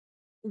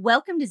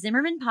Welcome to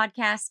Zimmerman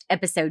Podcast,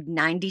 episode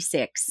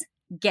 96.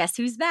 Guess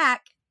who's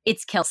back?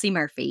 It's Kelsey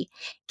Murphy.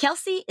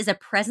 Kelsey is a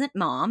present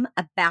mom,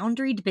 a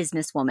boundaried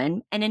businesswoman,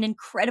 and an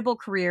incredible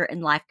career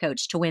and life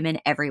coach to women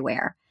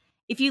everywhere.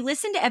 If you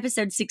listen to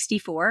episode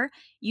 64,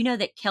 you know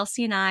that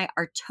Kelsey and I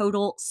are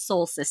total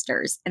soul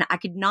sisters, and I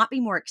could not be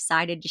more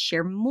excited to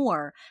share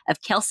more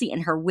of Kelsey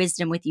and her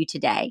wisdom with you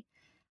today.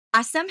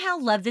 I somehow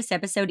love this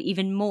episode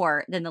even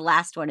more than the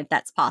last one, if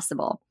that's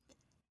possible.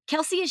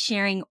 Kelsey is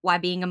sharing why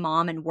being a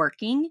mom and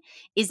working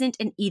isn't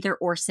an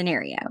either-or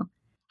scenario,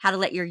 how to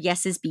let your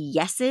yeses be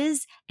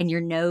yeses and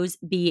your nos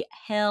be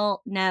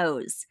hell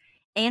nos,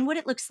 and what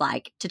it looks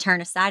like to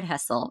turn a side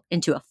hustle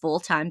into a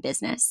full-time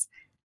business.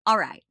 All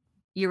right,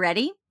 you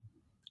ready?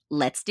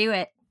 Let's do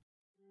it.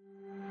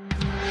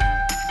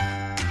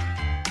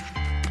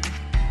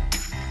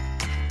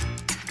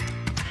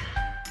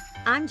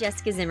 I'm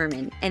Jessica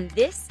Zimmerman, and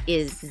this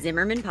is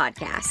Zimmerman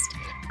Podcast.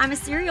 I'm a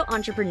serial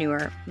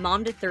entrepreneur,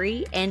 mom to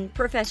three, and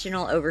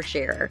professional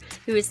oversharer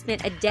who has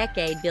spent a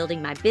decade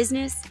building my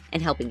business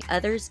and helping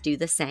others do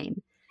the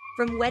same.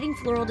 From wedding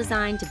floral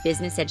design to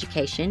business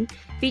education,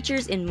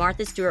 features in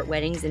Martha Stewart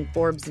Weddings and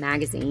Forbes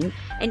magazine,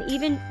 and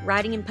even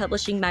writing and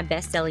publishing my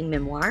best-selling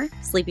memoir,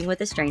 Sleeping with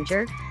a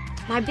Stranger,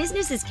 my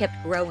business has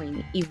kept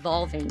growing,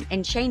 evolving,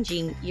 and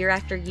changing year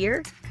after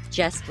year,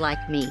 just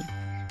like me.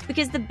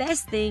 Because the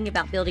best thing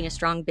about building a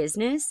strong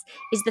business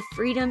is the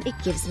freedom it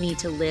gives me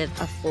to live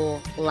a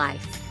full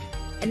life.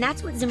 And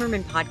that's what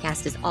Zimmerman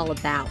Podcast is all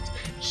about,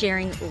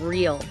 sharing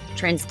real,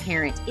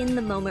 transparent,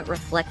 in-the-moment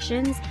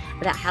reflections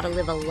about how to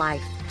live a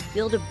life,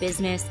 build a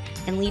business,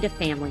 and lead a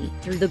family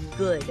through the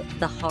good,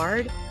 the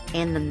hard,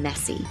 and the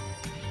messy.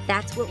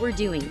 That's what we're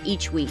doing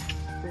each week,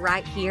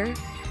 right here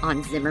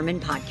on Zimmerman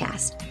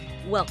Podcast.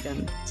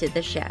 Welcome to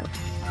the show.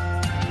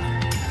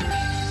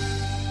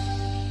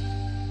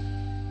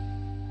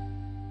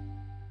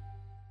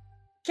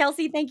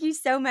 Kelsey, thank you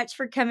so much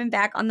for coming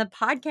back on the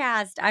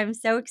podcast. I'm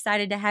so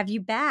excited to have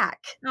you back.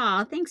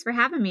 Oh, thanks for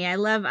having me. I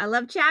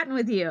love chatting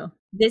with you.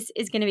 This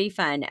is going to be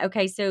fun.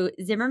 Okay, so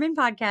Zimmerman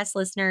Podcast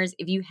listeners,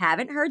 if you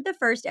haven't heard the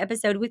first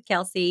episode with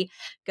Kelsey,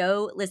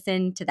 go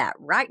listen to that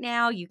right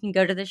now. You can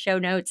go to the show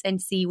notes and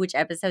see which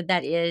episode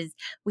that is.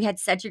 We had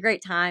such a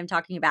great time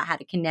talking about how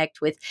to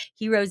connect with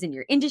heroes in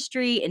your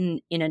industry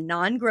in a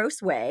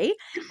non-gross way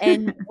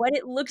and what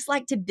it looks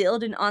like to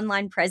build an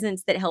online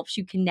presence that helps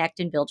you connect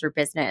and build your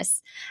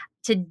business.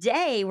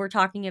 Today, we're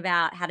talking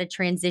about how to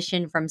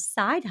transition from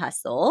side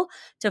hustle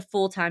to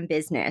full-time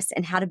business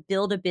and how to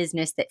build a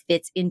business that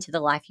fits into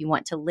the life you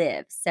want to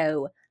live.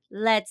 So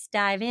let's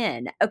dive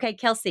in. Okay,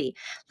 Kelsey,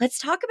 let's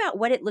talk about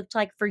what it looked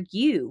like for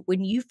you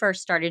when you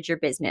first started your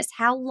business.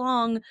 How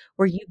long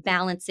were you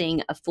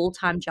balancing a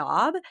full-time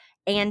job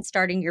and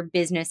starting your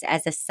business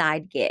as a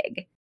side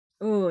gig?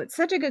 Oh, it's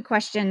such a good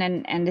question.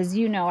 And as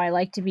you know, I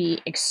like to be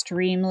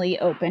extremely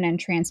open and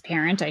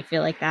transparent. I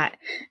feel like that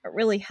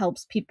really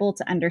helps people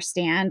to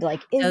understand, like,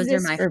 Those are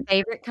my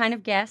favorite kind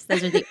of guests.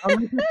 Those are the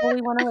only people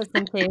we want to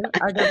listen to,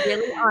 are the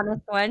really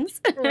honest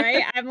ones.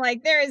 Right? I'm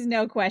like, there is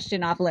no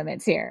question off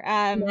limits here.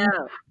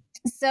 No.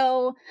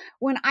 So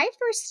when I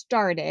first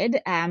started,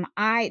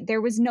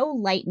 there was no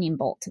lightning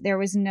bolt. There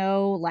was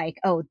no like,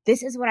 oh,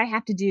 this is what I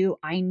have to do.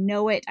 I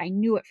know it. I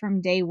knew it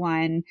from day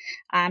one.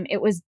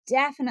 It was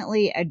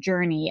definitely a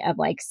journey of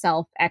like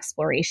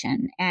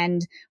self-exploration.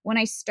 And when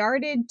I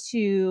started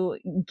to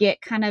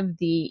get kind of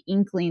the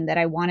inkling that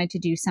I wanted to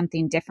do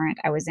something different,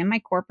 I was in my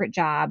corporate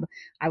job.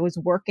 I was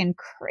working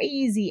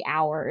crazy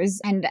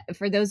hours. And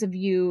for those of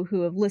you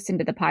who have listened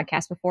to the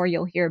podcast before,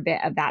 you'll hear a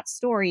bit of that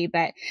story.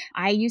 But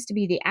I used to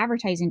be the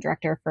advertising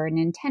director for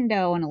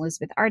Nintendo and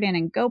Elizabeth Arden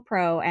and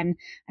GoPro. And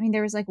I mean,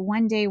 there was like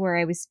one day where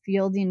I was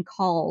fielding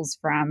calls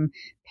from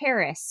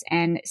Paris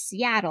and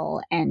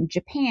Seattle and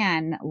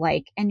Japan,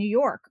 and New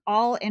York,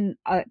 all in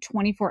a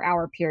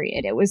 24-hour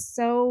period. It was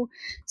so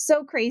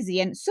crazy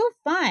and so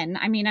fun.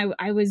 I mean,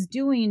 I was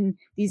doing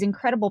these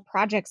incredible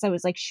projects. I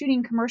was like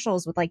shooting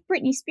commercials with like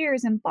Britney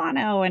Spears and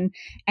Bono,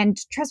 and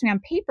trust me, on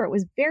paper, it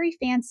was very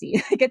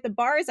fancy. Like at the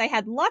bars, I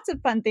had lots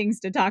of fun things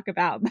to talk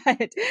about,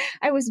 but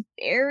I was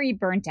very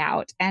burnt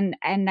out. And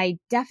I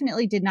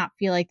definitely did not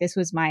feel like this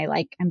was my,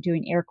 like, I'm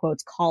doing air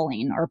quotes,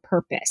 calling or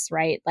purpose,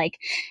 right?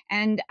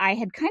 And I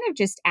had kind of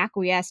just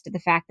acquiesced to the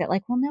fact that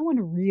like, well, no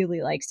one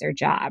really likes their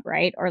job,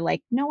 right? Or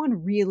like, no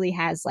one really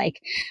has like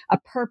a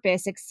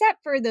purpose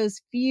except for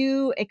those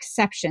few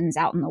exceptions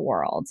out in the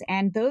world.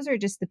 And those are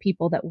just the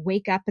people that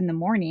wake up in the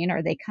morning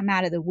or they come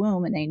out of the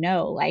womb and they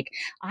know like,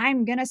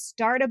 I'm going to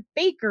start a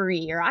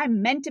bakery or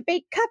I'm meant to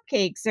bake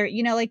cupcakes or,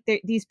 like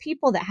these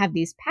people that have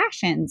these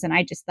passions. And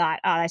I just thought,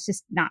 oh, that's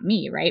just not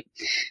me, right?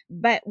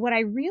 But what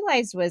I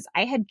realized was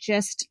I had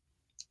just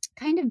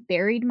kind of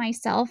buried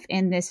myself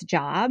in this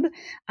job,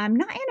 not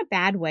in a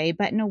bad way,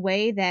 but in a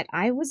way that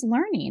I was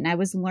learning. I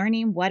was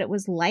learning what it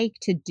was like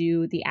to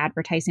do the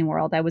advertising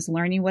world. I was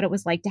learning what it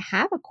was like to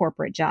have a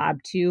corporate job,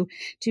 to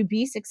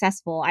be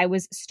successful. I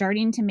was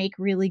starting to make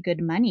really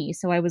good money.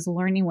 So I was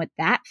learning what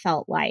that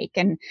felt like.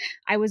 And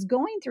I was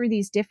going through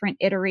these different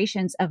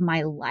iterations of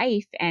my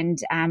life and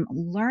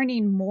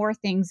learning more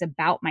things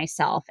about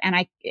myself. And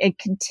I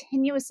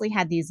continuously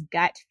had these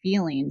gut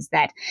feelings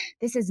that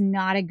this is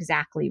not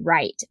exactly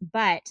right.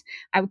 But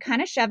I would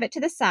kind of shove it to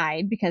the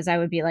side because I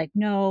would be like,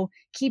 no,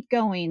 keep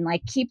going,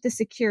 like keep the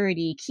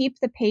security, keep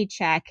the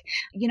paycheck.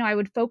 I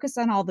would focus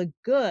on all the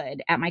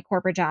good at my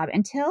corporate job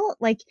until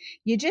like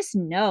you just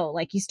know,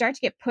 like you start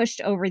to get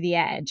pushed over the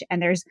edge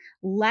and there's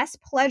less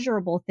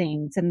pleasurable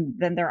things than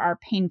there are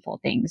painful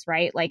things,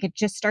 right? Like it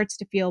just starts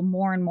to feel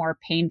more and more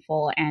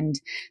painful. And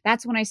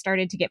that's when I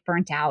started to get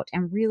burnt out.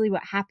 And really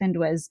what happened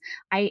was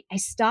I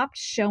stopped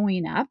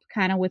showing up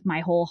kind of with my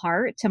whole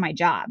heart to my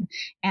job.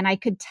 And I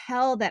could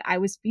tell that I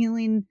was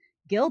feeling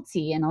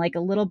guilty and like a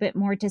little bit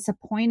more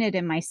disappointed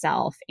in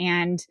myself.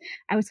 And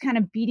I was kind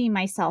of beating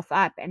myself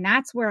up. And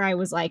that's where I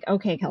was like,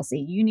 okay, Kelsey,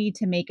 you need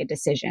to make a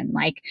decision.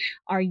 Like,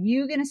 are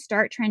you going to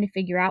start trying to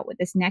figure out what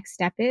this next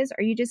step is? Or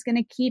are you just going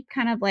to keep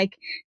kind of like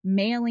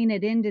mailing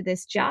it into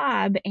this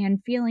job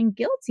and feeling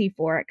guilty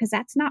for it? Because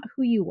that's not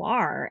who you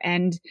are.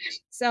 And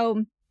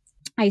so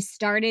I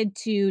started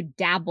to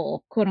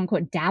dabble, quote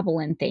unquote, dabble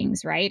in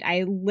things, right?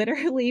 I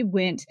literally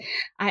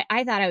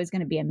I thought I was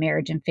going to be a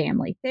marriage and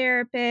family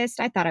therapist.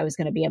 I thought I was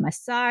going to be a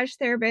massage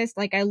therapist.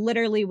 Like I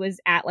literally was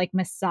at like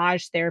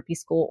massage therapy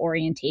school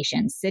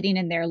orientation, sitting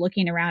in there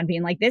looking around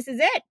being like, this is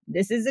it.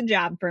 This is a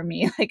job for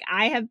me. Like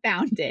I have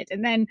found it.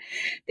 And then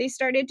they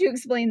started to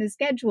explain the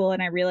schedule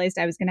and I realized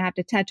I was going to have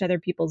to touch other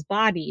people's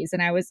bodies.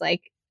 And I was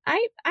like,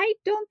 I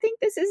don't think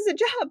this is a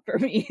job for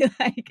me.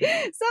 Like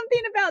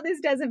something about this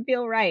doesn't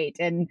feel right.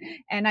 And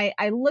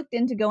I looked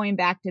into going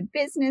back to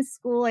business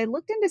school. I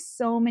looked into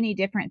so many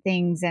different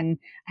things and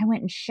I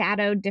went and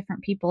shadowed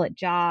different people at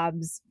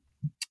jobs.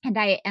 And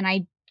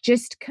I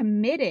just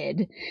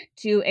committed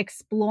to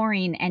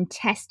exploring and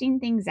testing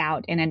things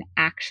out in an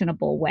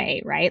actionable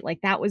way, right?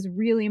 Like that was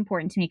really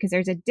important to me because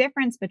there's a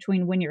difference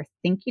between when you're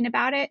thinking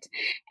about it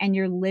and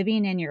you're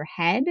living in your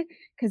head,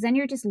 because then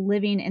you're just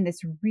living in this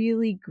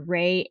really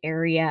gray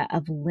area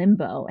of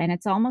limbo. And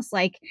it's almost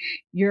like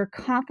your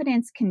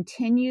confidence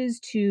continues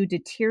to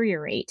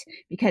deteriorate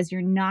because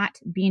you're not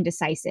being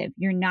decisive.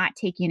 You're not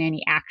taking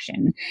any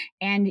action.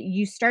 And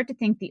you start to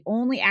think the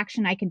only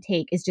action I can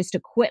take is just to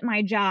quit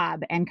my job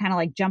and kind of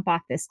like jump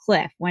off this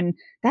cliff when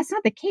that's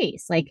not the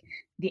case. Like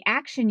the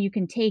action you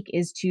can take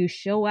is to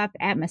show up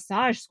at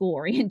massage school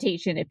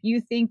orientation if you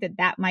think that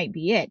that might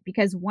be it.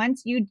 Because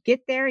once you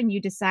get there and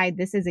you decide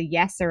this is a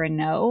yes or a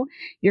no,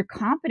 your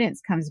confidence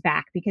comes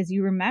back because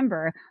you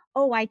remember,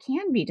 oh, I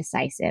can be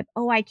decisive.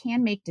 Oh, I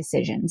can make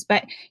decisions,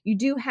 but you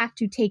do have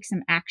to take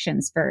some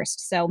actions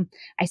first. So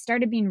I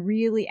started being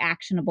really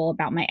actionable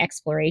about my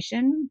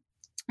exploration.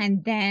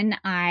 And then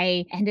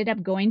I ended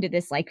up going to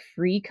this like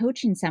free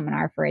coaching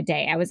seminar for a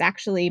day.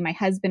 My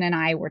husband and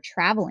I were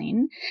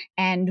traveling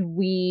and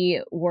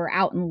we were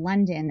out in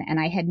London and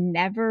I had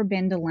never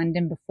been to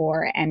London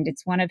before. And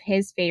it's one of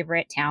his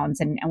favorite towns.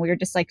 And we were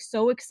just like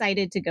so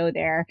excited to go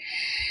there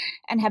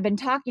and have been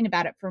talking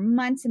about it for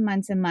months and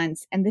months and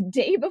months. And the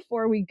day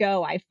before we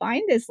go, I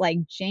find this like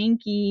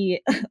janky,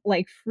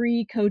 like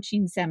free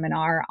coaching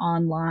seminar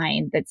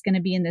online that's going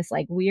to be in this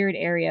like weird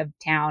area of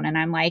town. And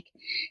I'm like,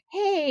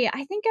 hey,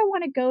 I think I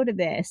want to go to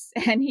this.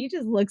 And he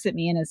just looks at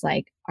me and is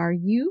like, are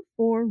you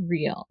for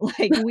real?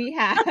 Like we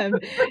have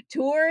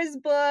tours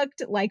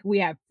booked, like we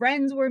have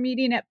friends we're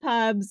meeting at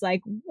pubs.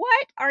 Like,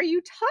 what are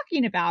you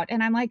talking about?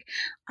 And I'm like,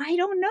 I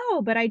don't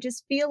know, but I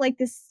just feel like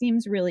this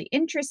seems really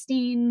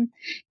interesting.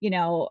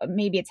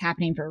 Maybe it's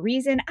happening for a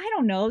reason. I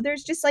don't know.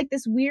 There's just like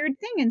this weird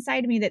thing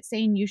inside of me that's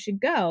saying you should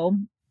go.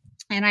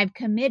 And I've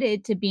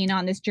committed to being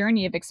on this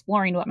journey of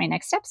exploring what my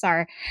next steps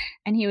are.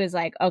 And he was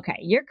like, okay,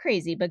 you're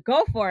crazy, but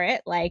go for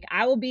it. Like,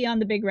 I will be on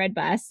the big red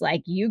bus.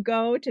 Like, you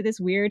go to this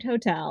weird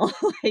hotel,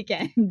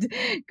 and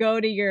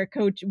go to your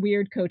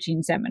weird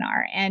coaching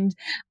seminar. And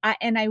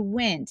I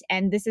went,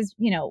 and this is,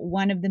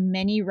 one of the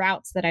many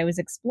routes that I was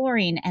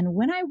exploring. And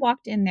when I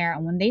walked in there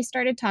and when they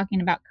started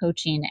talking about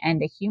coaching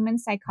and the human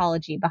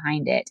psychology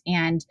behind it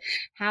and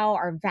how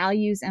our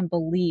values and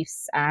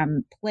beliefs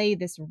play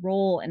this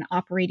role in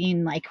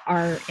operating like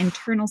our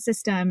internal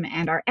system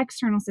and our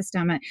external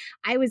system,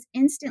 I was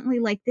instantly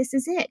like, this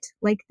is it.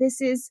 Like,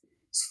 this is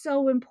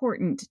so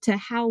important to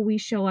how we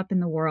show up in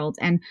the world.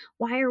 And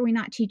why are we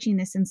not teaching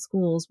this in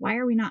schools? Why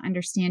are we not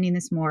understanding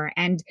this more?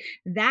 And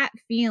that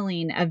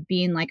feeling of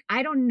being like,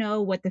 I don't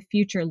know what the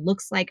future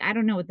looks like. I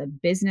don't know what the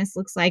business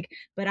looks like,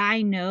 but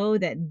I know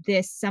that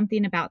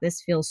something about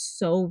this feels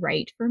so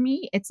right for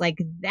me. It's like,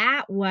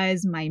 that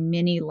was my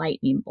mini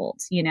lightning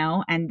bolt,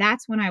 and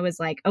that's when I was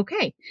like,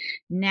 okay,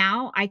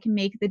 now I can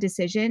make the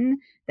decision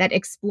that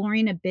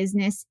exploring a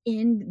business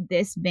in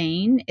this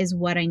vein is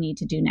what I need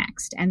to do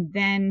next. And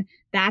then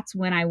that's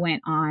when I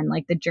went on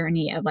like the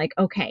journey of like,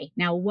 okay,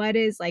 now what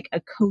is like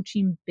a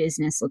coaching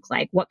business look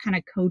like? What kind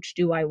of coach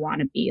do I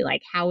want to be?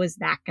 Like, how is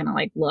that going to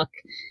like look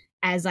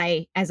as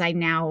I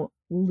now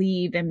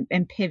leave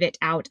and pivot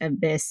out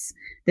of this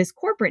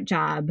corporate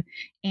job?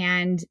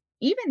 And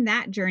even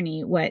that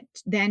journey, what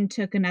then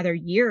took another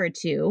year or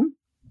two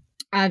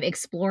of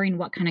exploring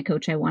what kind of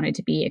coach I wanted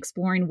to be,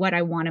 exploring what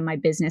I wanted my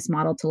business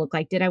model to look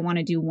like. Did I want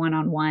to do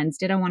one-on-ones?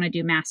 Did I want to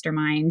do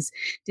masterminds?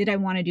 Did I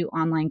want to do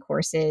online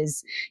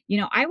courses?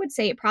 I would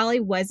say it probably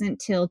wasn't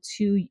till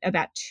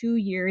about 2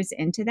 years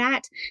into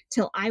that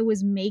till I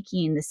was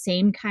making the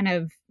same kind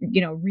of,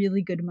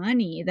 really good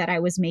money that I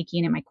was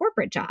making in my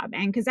corporate job.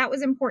 And because that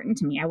was important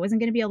to me, I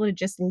wasn't going to be able to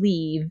just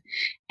leave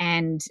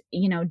and,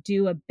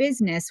 do a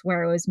business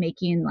where I was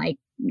making like,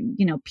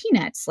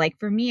 peanuts. Like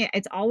for me,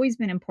 it's always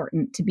been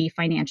important to be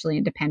financially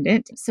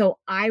independent. So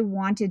I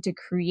wanted to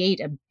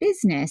create a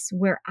business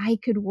where I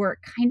could work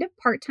kind of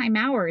part-time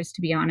hours,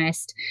 to be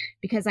honest,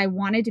 because I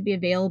wanted to be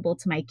available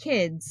to my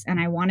kids and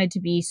I wanted to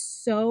be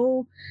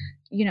so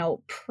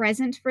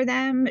present for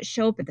them,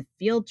 show up at the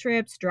field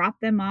trips, drop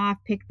them off,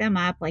 pick them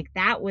up. Like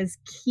that was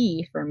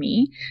key for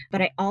me.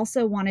 But I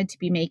also wanted to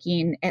be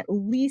making at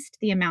least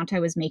the amount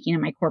I was making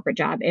in my corporate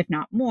job, if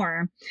not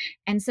more.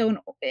 And so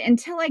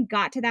until I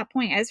got to that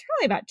point, it was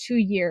probably about 2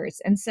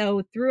 years. And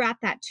so throughout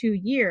that 2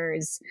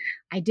 years,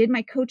 I did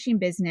my coaching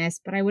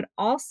business, but I would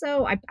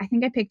also, I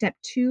think I picked up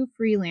 2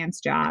 freelance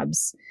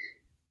jobs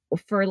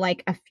for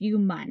like a few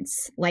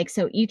months. Like,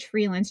 so each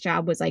freelance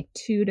job was like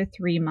 2 to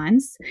 3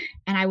 months.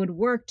 And I would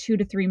work 2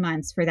 to 3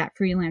 months for that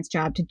freelance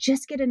job to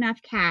just get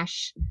enough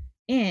cash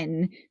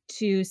in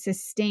to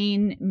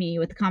sustain me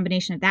with a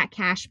combination of that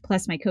cash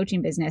plus my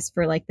coaching business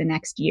for like the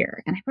next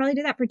year. And I probably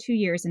did that for 2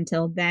 years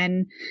until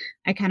then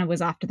I kind of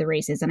was off to the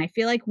races. And I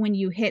feel like when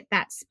you hit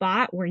that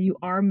spot where you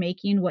are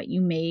making what you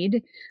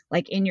made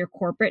like in your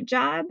corporate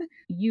job,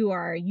 you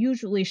are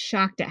usually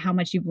shocked at how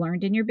much you've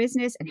learned in your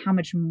business and how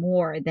much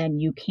more than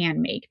you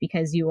can make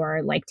because you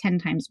are like 10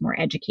 times more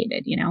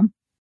educated,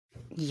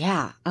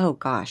 Yeah. Oh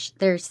gosh,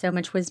 there's so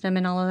much wisdom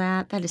in all of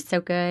that. That is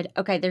so good.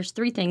 Okay, there's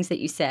 3 things that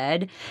you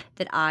said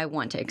that I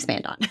want to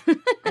expand on.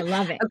 I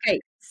love it. Okay,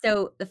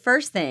 so the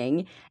first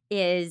thing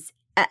is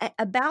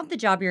about the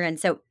job you're in.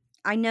 So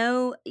I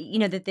know,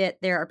 that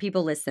there are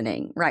people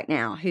listening right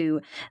now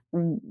who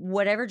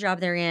whatever job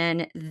they're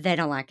in, they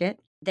don't like it.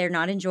 They're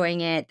not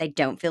enjoying it. They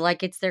don't feel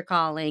like it's their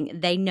calling.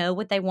 They know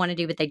what they want to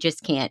do, but they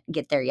just can't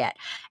get there yet.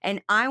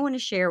 And I want to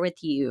share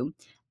with you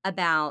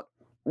about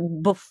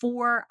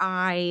before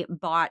I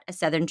bought a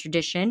Southern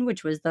Tradition,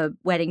 which was the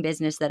wedding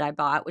business that I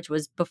bought, which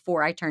was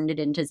before I turned it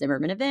into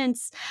Zimmerman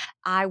Events.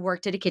 I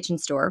worked at a kitchen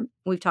store.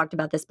 We've talked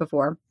about this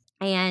before.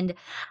 And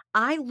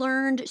I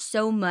learned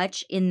so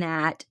much in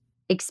that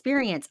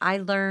experience. I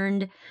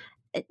learned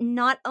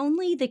not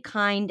only the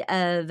kind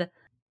of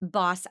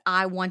boss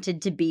I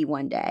wanted to be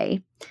one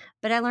day,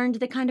 but I learned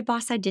the kind of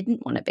boss I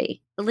didn't want to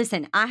be.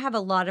 Listen, I have a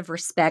lot of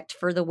respect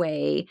for the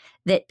way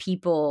that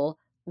people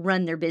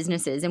run their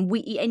businesses, and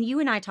you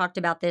and I talked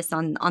about this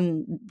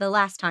on the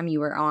last time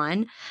you were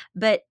on,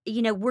 but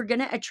we're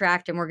going to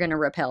attract and we're going to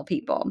repel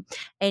people.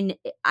 And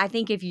I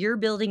think if you're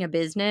building a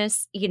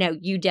business,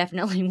 you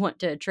definitely want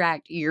to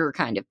attract your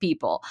kind of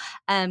people,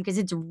 because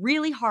it's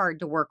really hard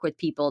to work with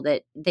people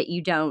that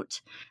you don't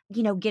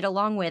get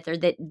along with, or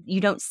that you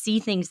don't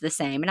see things the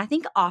same. And I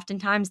think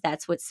oftentimes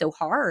that's what's so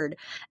hard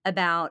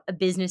about a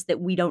business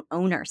that we don't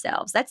own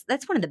ourselves.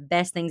 That's one of the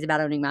best things about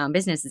owning my own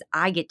business is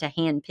I get to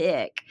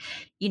handpick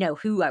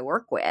who I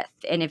work with.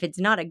 And if it's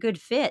not a good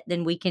fit,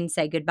 then we can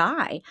say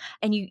goodbye.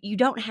 And you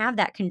don't have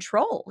that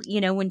control,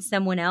 when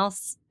someone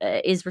else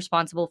is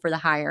responsible for the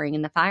hiring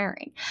and the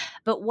firing.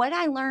 But what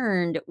I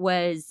learned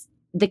was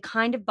the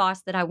kind of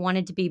boss that I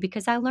wanted to be,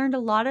 because I learned a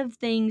lot of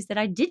things that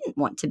I didn't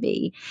want to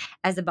be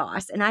as a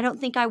boss. And I don't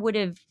think I would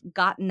have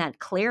gotten that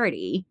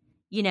clarity,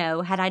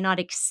 had I not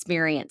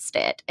experienced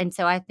it. And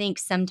so I think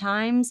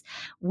sometimes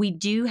we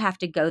do have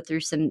to go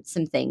through some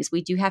things.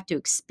 We do have to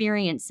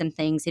experience some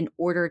things in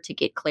order to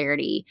get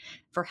clarity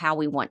for how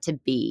we want to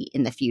be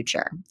in the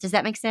future. Does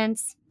that make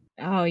sense?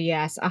 Oh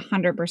yes,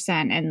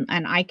 100%.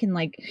 And I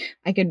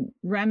could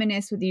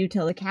reminisce with you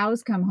till the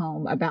cows come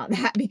home about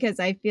that because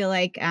I feel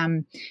like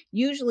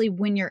usually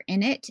when you're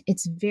in it,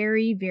 it's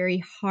very,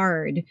 very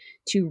hard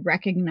to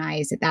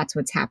recognize that that's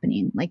what's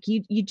happening. Like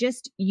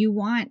you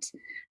want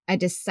a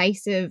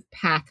decisive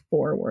path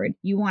forward.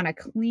 You want a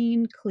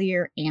clean,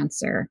 clear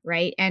answer,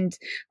 right? And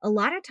a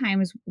lot of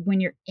times when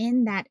you're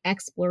in that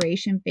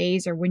exploration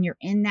phase or when you're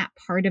in that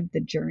part of the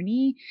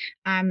journey,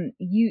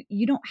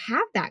 you don't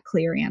have that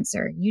clear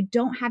answer. You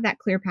don't have that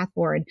clear path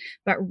forward,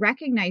 but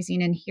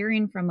recognizing and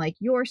hearing from like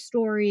your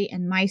story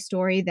and my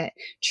story that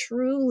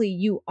truly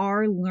you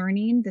are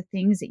learning the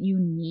things that you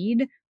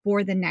need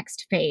for the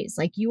next phase.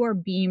 Like you are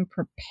being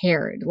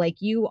prepared, like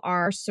you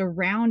are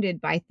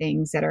surrounded by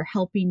things that are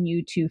helping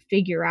you to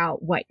figure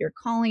out what your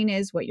calling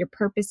is, what your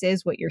purpose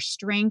is, what your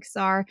strengths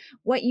are,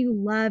 what you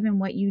love and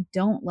what you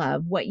don't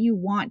love, what you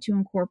want to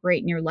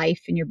incorporate in your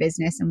life and your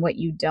business and what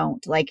you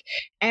don't. Like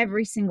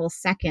every single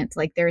second,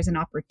 like there's an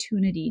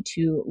opportunity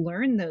to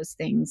learn those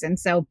things. And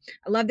so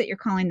I love that you're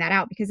calling that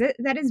out because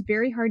that is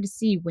very hard to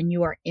see when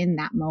you are in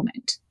that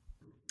moment.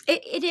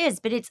 It is,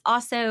 but it's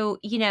also,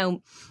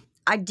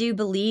 I do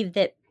believe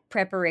that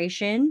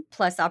preparation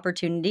plus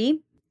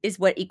opportunity is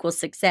what equals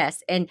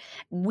success. And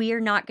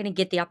we're not going to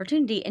get the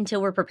opportunity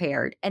until we're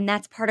prepared. And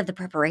that's part of the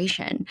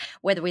preparation,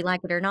 whether we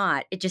like it or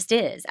not. It just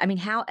is. I mean,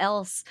 how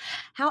else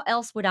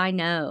would I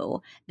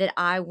know that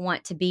I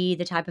want to be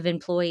the type of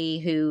employee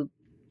who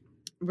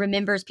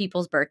remembers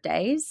people's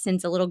birthdays,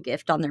 sends a little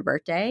gift on their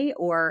birthday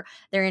or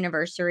their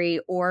anniversary,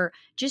 or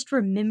just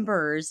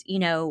remembers,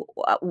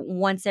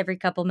 once every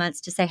couple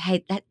months to say,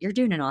 hey, that you're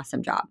doing an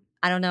awesome job.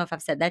 I don't know if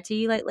I've said that to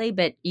you lately,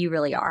 but you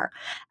really are.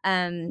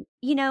 I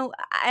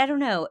don't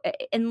know,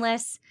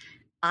 unless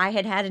I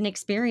had an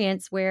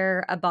experience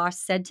where a boss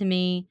said to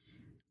me,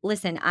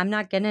 listen, I'm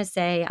not going to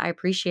say I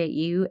appreciate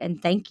you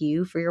and thank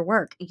you for your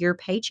work. Your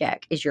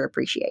paycheck is your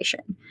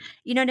appreciation.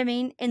 You know what I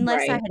mean?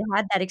 Unless I Right.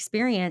 had that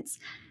experience,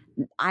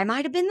 I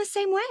might have been the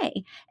same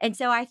way. And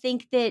so I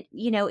think that,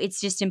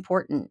 it's just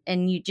important.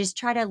 And you just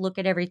try to look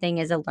at everything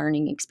as a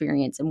learning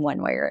experience in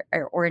one way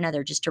or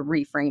another, just to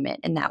reframe it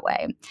in that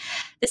way.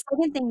 The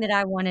second thing that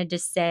I wanted to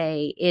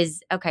say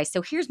is, okay,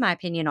 so here's my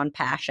opinion on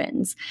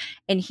passions.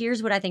 And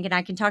here's what I think. And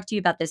I can talk to you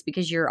about this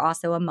because you're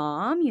also a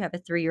mom. You have a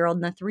 3-year-old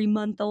and a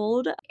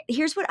 3-month-old.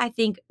 Here's what I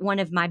think one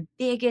of my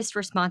biggest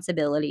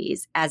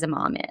responsibilities as a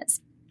mom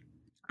is.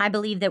 I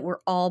believe that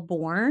we're all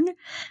born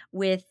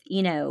with,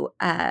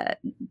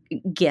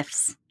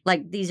 gifts.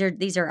 Like these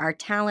are our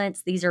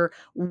talents. These are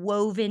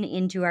woven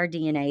into our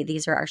DNA.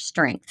 These are our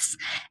strengths.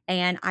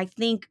 And I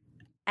think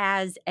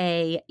as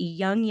a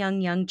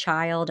young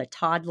child, a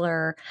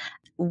toddler,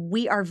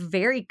 we are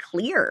very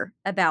clear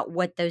about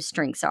what those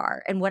strengths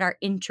are and what our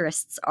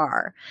interests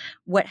are.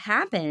 What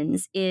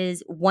happens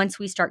is once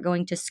we start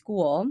going to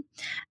school,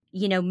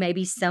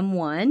 maybe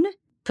someone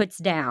puts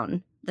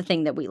down the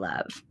thing that we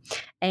love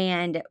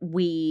and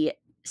we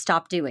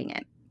stop doing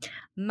it.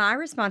 My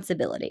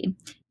responsibility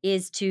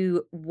is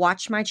to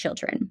watch my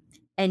children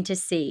and to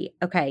see,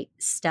 okay,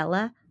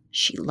 Stella,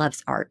 she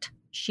loves art.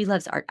 She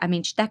loves art. I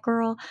mean, that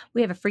girl,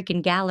 we have a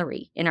freaking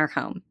gallery in our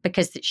home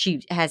because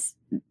she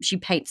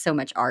paints so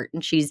much art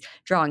and she's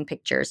drawing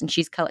pictures and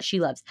she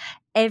loves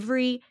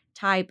every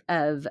type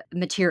of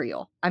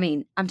material. I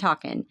mean, I'm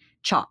talking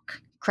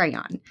chalk,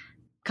 crayon,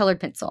 colored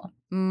pencil,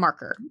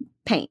 marker,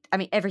 paint. I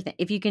mean, everything.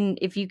 If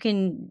you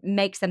can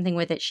make something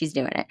with it, she's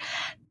doing it.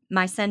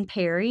 My son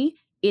Perry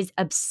is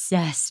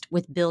obsessed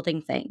with building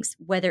things,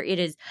 whether it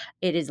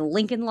is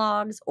Lincoln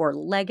Logs or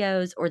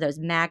Legos or those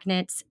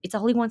magnets. It's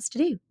all he wants to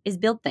do is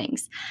build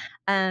things.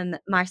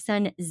 My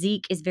son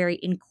Zeke is very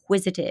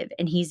inquisitive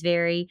and he's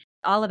very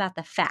all about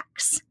the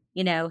facts.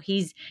 He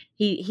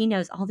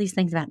knows all these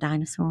things about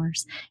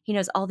dinosaurs. He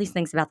knows all these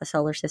things about the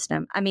solar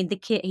system. I mean, the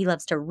kid, he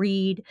loves to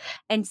read.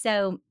 And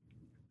so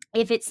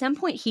if at some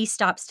point he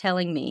stops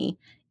telling me,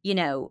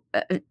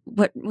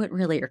 what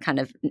really are kind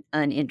of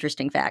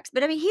uninteresting facts,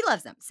 but I mean, he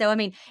loves them. So, I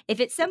mean, if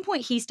at some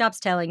point he stops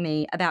telling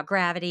me about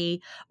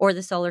gravity or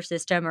the solar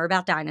system or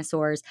about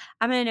dinosaurs,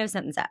 I'm going to know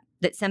something's up,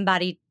 that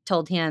somebody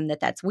told him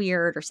that that's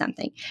weird or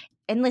something.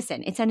 And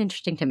listen, it's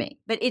uninteresting to me,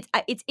 but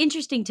it's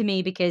interesting to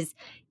me because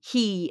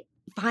he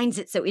finds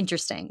it so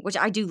interesting, which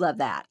I do love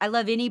that. I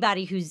love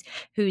anybody who's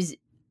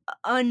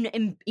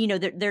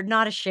they're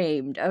not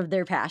ashamed of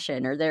their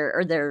passion or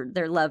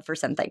their love for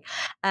something.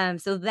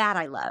 So that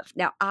I love.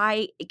 Now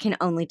I can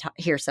only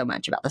hear so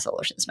much about the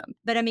solar system,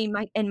 but I mean,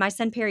 my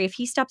son Perry, if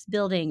he stops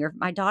building, or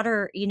my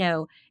daughter,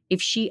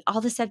 if she all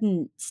of a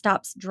sudden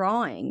stops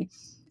drawing,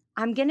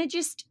 I'm gonna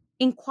just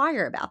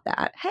inquire about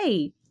that.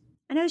 Hey,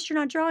 I noticed you're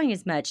not drawing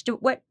as much.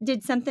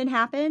 Did something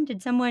happen?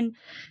 Did someone,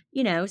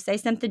 say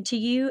something to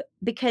you?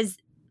 Because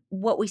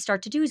what we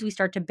start to do is we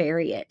start to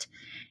bury it.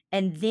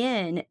 And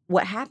then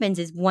what happens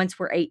is once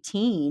we're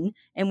 18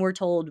 and we're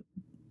told,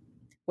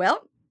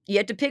 well, you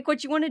have to pick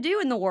what you want to do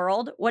in the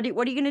world. What are you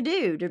going to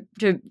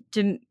do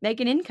to make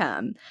an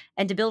income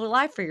and to build a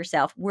life for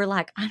yourself? We're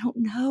like, I don't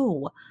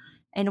know.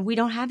 And we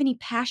don't have any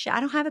passion.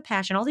 I don't have a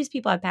passion. All these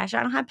people have passion.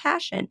 I don't have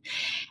passion.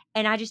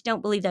 And I just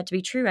don't believe that to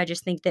be true. I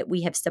just think that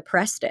we have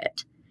suppressed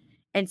it.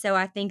 And so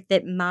I think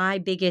that my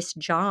biggest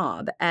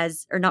job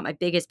or not my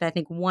biggest, but I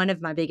think one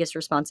of my biggest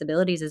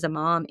responsibilities as a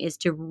mom is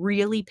to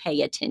really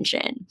pay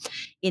attention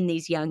in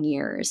these young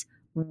years.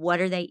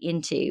 What are they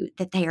into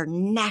that they are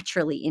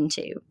naturally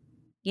into,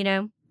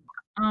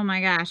 Oh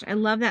my gosh, I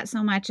love that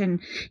so much.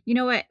 And you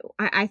know what?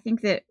 I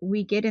think that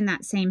we get in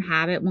that same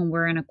habit when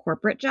we're in a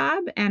corporate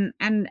job. And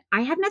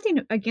I have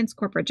nothing against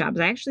corporate jobs.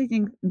 I actually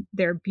think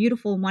they're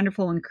beautiful and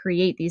wonderful and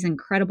create these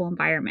incredible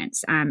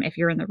environments if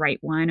you're in the right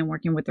one and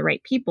working with the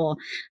right people.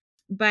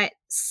 But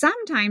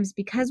sometimes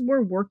because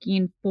we're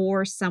working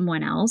for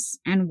someone else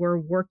and we're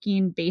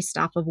working based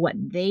off of what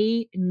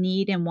they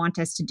need and want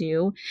us to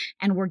do,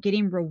 and we're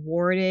getting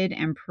rewarded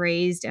and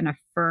praised and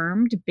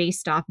affirmed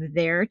based off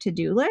their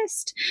to-do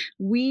list,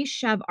 we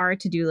shove our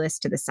to-do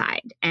list to the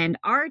side. And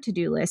our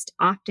to-do list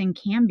often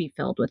can be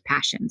filled with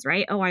passions,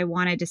 right? Oh, I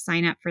wanted to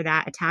sign up for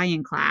that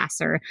Italian class,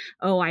 or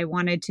oh, I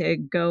wanted to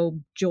go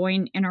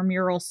join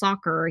intramural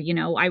soccer.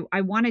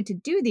 I wanted to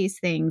do these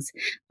things,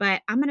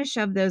 but I'm going to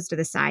shove those to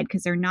the side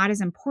because they're not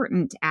as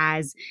important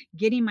as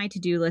getting my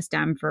to-do list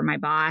done for my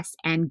boss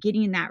and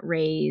getting that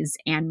raise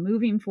and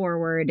moving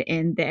forward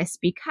in this,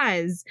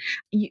 because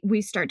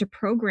we start to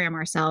program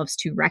ourselves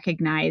to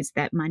recognize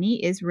that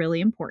money is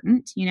really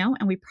important,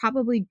 and we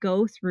probably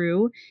go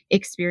through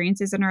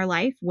experiences in our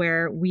life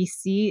where we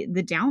see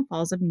the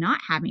downfalls of not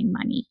having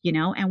money,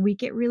 and we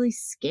get really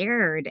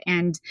scared.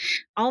 And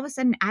all of a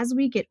sudden, as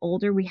we get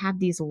older, we have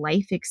these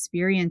life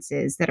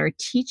experiences that are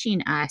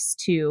teaching us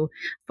to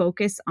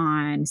focus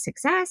on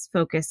success,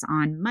 focus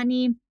on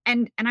money.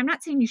 And I'm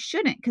not saying you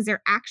shouldn't, because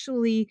they're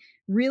actually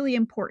really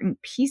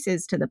important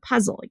pieces to the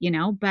puzzle,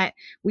 but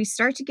we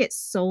start to get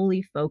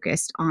solely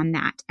focused on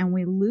that and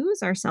we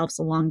lose ourselves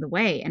along the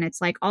way. And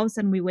it's like all of a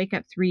sudden we wake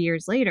up 3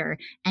 years later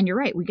and you're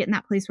right, we get in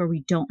that place where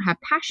we don't have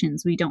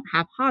passions, we don't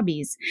have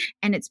hobbies.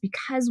 And it's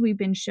because we've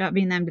been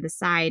shoving them to the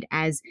side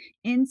as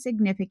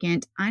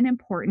insignificant,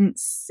 unimportant,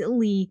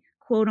 silly,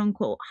 quote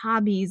unquote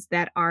hobbies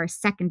that are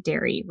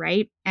secondary,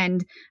 right?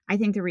 And I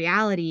think the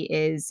reality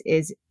is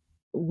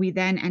we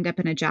then end up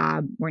in a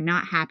job we're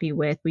not happy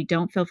with, we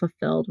don't feel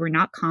fulfilled, we're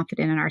not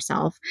confident in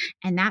ourselves,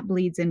 and that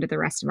bleeds into the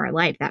rest of our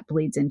life. That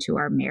bleeds into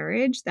our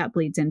marriage, that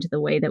bleeds into the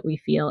way that we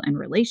feel in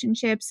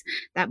relationships,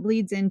 that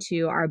bleeds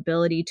into our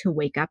ability to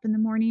wake up in the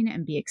morning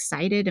and be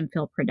excited and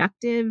feel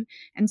productive.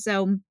 And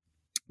so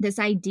this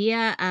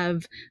idea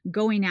of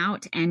going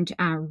out and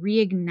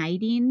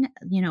reigniting,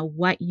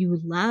 what you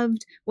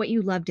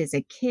loved as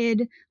a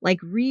kid, like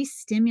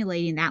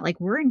re-stimulating that, like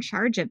we're in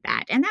charge of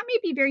that. And that may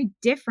be very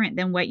different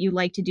than what you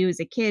like to do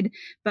as a kid,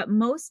 but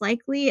most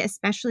likely,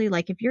 especially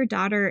like if your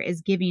daughter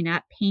is giving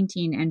up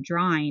painting and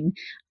drawing,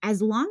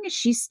 as long as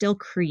she's still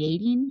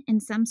creating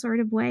in some sort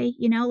of way,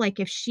 like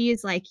if she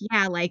is like,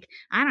 yeah, like,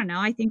 I don't know,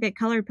 I think that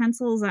colored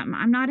pencils,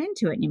 I'm not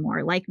into it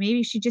anymore. Like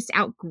maybe she just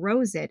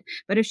outgrows it.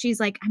 But if she's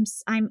like,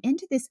 I'm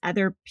into this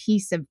other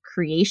piece of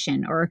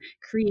creation or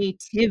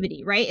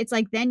creativity, right? It's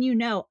like, then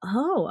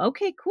oh,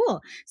 okay,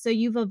 cool. So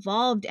you've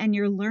evolved and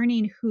you're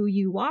learning who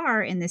you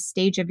are in this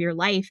stage of your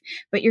life,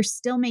 but you're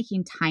still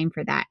making time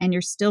for that and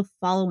you're still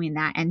following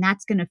that. And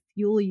that's going to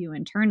fuel you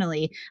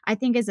internally. I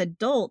think as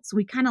adults,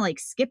 we kind of like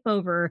skip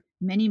over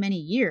many, many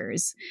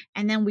years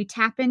and then we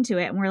tap into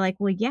it and we're like,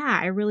 well, yeah,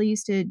 I really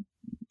used to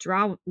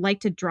draw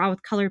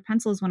with colored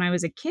pencils when I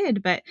was a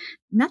kid, but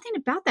nothing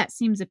about that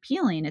seems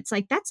appealing. It's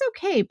like, that's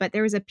okay. But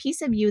there was a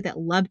piece of you that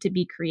loved to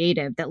be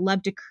creative, that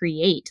loved to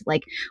create.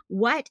 Like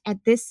what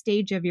at this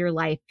stage of your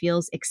life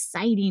feels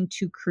exciting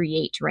to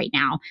create right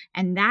now?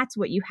 And that's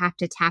what you have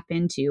to tap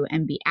into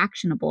and be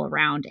actionable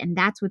around. And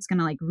that's what's going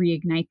to like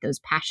reignite those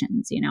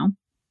passions,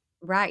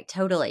 Right,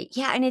 totally.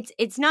 Yeah, and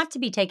it's not to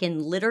be taken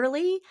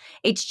literally.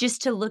 It's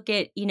just to look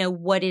at,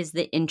 what is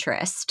the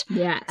interest.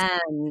 Yes.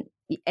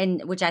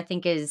 And which I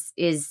think is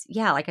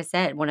yeah, like I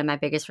said, one of my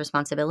biggest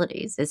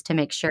responsibilities is to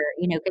make sure,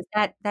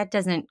 because that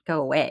doesn't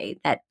go away,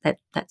 that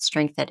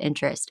strength, that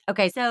interest.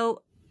 Okay,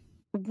 so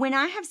when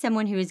I have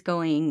someone who is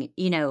going,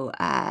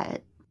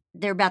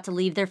 they're about to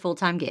leave their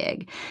full-time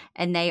gig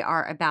and they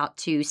are about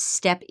to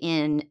step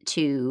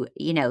into,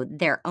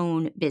 their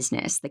own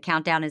business. The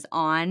countdown is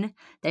on.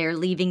 They are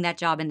leaving that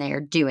job and they are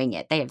doing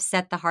it. They have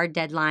set the hard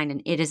deadline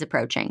and it is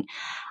approaching.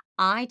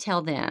 I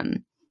tell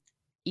them,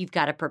 you've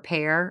got to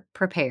prepare,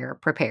 prepare,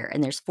 prepare.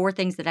 And there's 4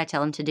 things that I tell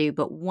them to do,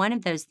 but one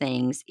of those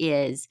things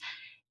is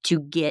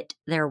to get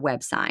their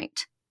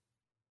website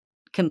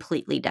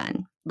completely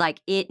done.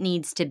 Like it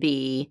needs to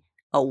be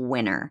a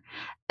winner.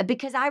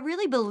 Because I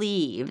really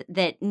believe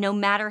that no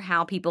matter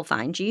how people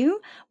find you,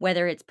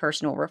 whether it's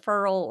personal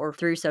referral or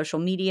through social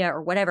media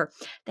or whatever,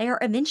 they are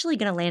eventually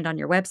going to land on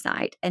your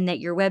website, and that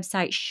your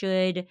website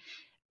should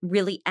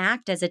really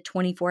act as a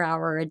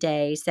 24-hour a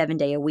day,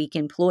 7-day a week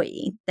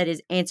employee that is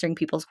answering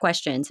people's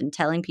questions and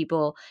telling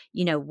people,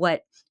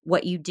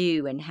 what you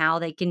do and how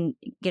they can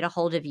get a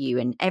hold of you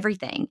and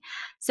everything.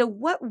 So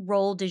what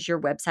role does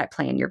your website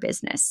play in your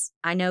business?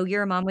 I know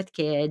you're a mom with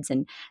kids,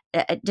 and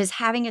does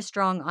having a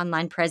strong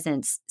online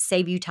presence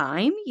save you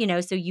time,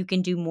 so you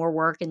can do more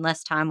work in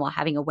less time while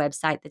having a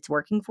website that's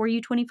working for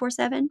you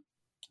 24/7?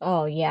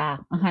 Oh yeah,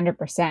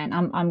 100%.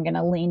 I'm going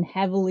to lean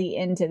heavily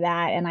into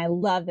that, and I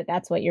love that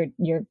that's what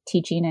you're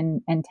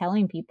teaching and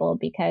telling people,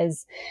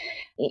 because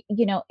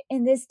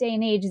in this day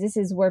and age, this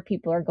is where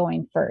people are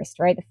going first,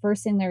 right? The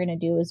first thing they're going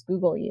to do is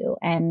Google you,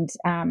 and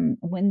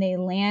when they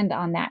land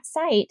on that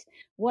site,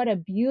 what a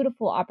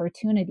beautiful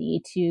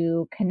opportunity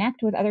to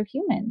connect with other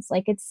humans.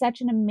 Like it's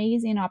such an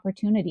amazing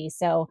opportunity.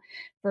 So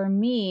for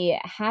me,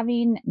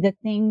 having the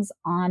things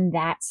on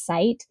that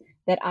site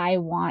that I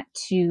want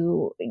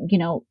to,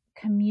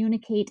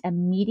 communicate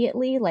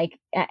immediately.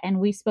 And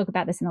we spoke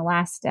about this in the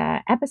last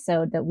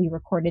episode that we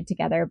recorded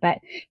together, but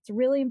it's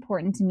really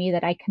important to me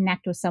that I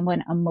connect with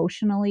someone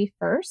emotionally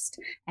first,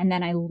 and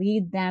then I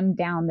lead them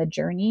down the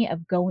journey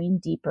of going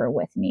deeper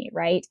with me,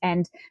 right?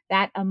 And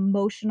that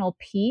emotional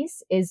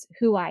piece is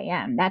who I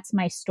am. That's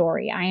my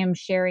story. I am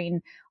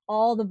sharing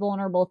all the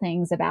vulnerable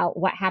things about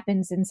what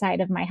happens inside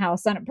of my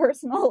house on a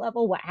personal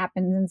level, what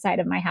happens inside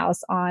of my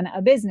house on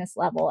a business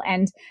level.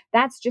 And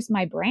that's just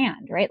my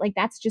brand, right? Like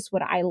that's just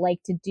what I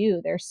like to do.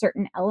 There's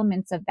certain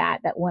elements of that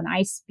when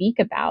I speak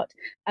about,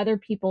 other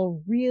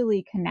people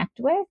really connect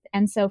with.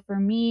 And so for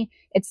me,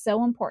 it's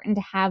so important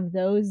to have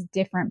those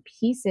different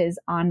pieces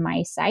on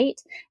my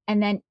site.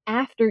 And then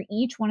after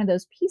each one of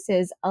those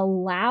pieces,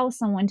 allow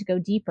someone to go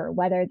deeper,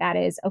 whether that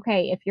is,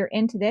 okay, if you're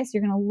into this,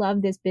 you're going to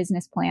love this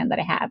business plan that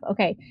I have.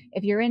 Okay,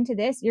 if you're into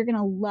this, you're going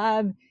to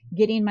love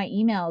getting my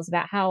emails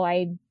about how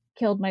I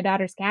killed my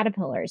daughter's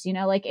caterpillars.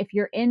 Like if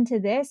you're into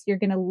this, you're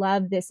going to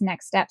love this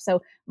next step.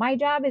 So my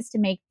job is to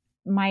make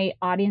my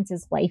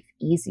audience's life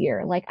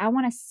easier. Like I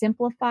want to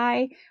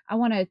simplify, I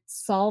want to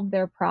solve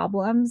their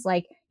problems.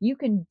 Like you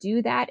can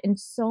do that in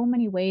so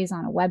many ways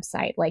on a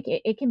website. Like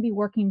it can be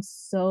working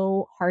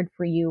so hard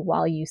for you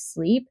while you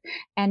sleep.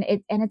 And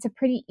it's a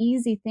pretty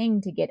easy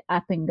thing to get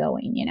up and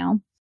going.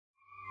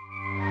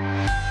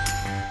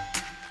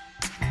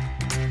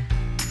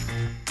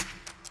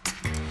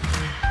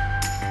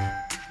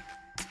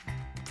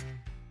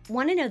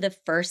 Want to know the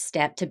first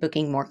step to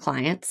booking more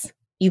clients?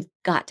 You've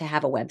got to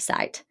have a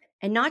website,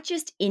 and not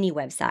just any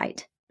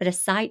website, but a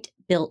site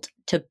built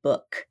to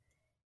book.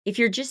 If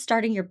you're just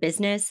starting your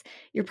business,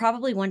 you're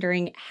probably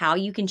wondering how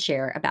you can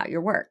share about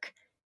your work,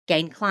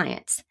 gain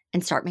clients,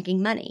 and start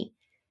making money.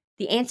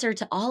 The answer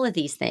to all of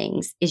these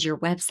things is your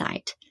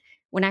website.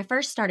 When I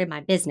first started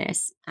my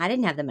business, I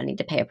didn't have the money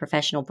to pay a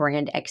professional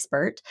brand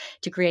expert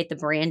to create the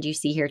brand you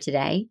see here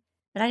today,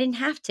 but I didn't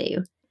have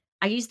to.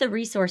 I used the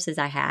resources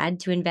I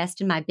had to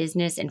invest in my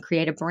business and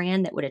create a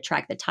brand that would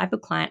attract the type of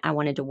client I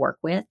wanted to work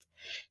with,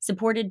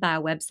 supported by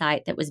a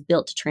website that was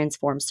built to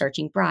transform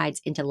searching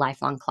brides into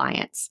lifelong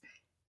clients.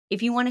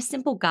 If you want a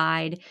simple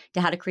guide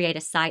to how to create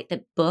a site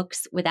that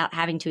books without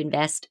having to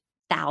invest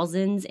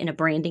thousands in a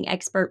branding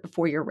expert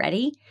before you're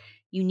ready,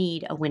 you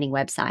need a winning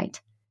website.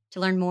 To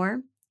learn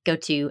more, go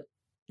to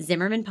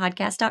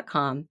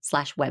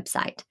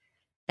zimmermanpodcast.com/website.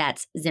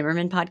 That's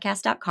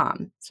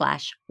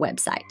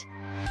zimmermanpodcast.com/website.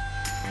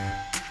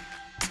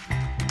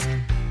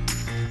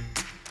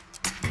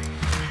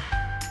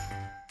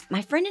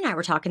 My friend and I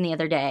were talking the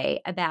other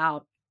day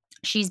about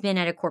she's been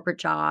at a corporate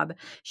job.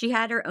 She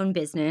had her own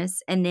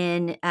business, and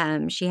then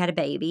she had a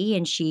baby,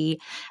 and she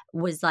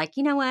was like,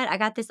 you know what? I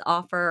got this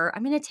offer.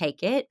 I'm going to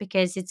take it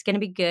because it's going to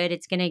be good.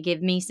 It's going to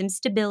give me some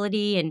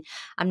stability, and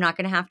I'm not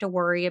going to have to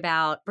worry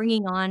about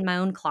bringing on my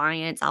own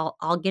clients.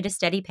 I'll get a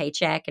steady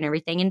paycheck and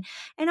everything, and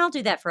I'll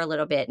do that for a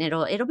little bit, and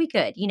it'll be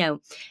good.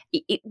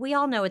 We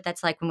all know what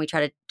that's like when we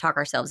try to talk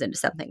ourselves into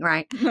something,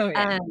 right? Oh,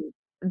 yeah.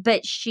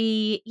 But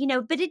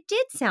but it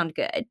did sound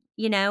good.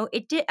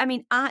 It did. I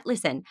mean,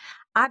 listen,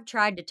 I've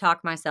tried to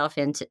talk myself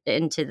into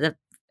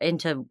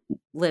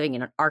living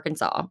in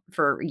Arkansas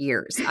for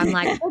years. I'm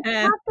like, well,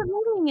 the cost of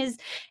living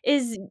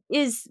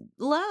is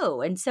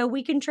low, and so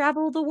we can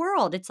travel the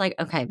world. It's like,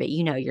 okay, but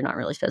you're not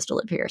really supposed to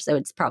live here, so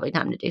it's probably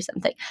time to do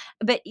something.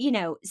 But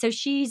so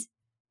she's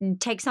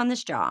takes on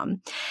this job,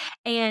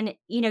 and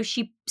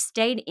she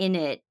stayed in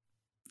it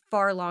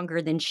far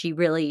longer than she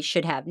really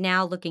should have.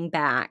 Now looking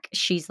back,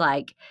 she's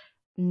like,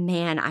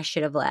 man, I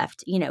should have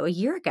left, a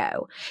year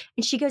ago.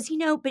 And she goes,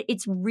 but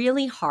it's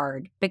really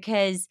hard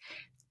because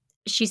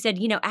she said,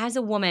 as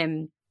a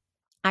woman,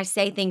 I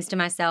say things to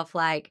myself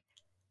like,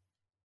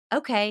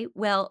 okay,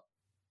 well,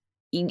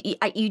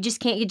 you just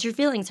can't get your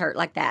feelings hurt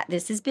like that.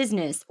 This is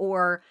business,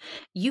 or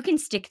you can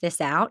stick this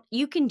out.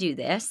 You can do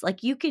this.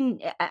 Like you can,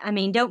 I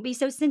mean, don't be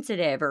so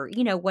sensitive or,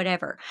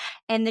 whatever.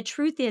 And the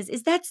truth is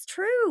that's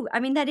true.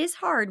 I mean, that is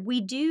hard. We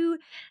do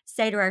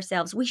say to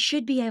ourselves, we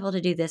should be able to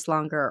do this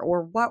longer,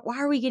 or why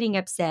are we getting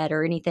upset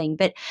or anything?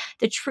 But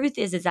the truth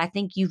is I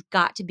think you've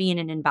got to be in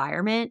an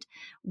environment,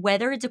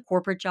 whether it's a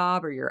corporate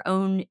job or your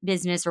own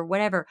business or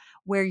whatever,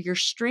 where your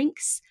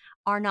strengths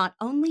are not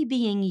only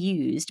being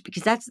used,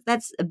 because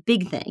that's a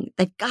big thing.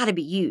 They've got to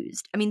be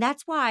used. I mean,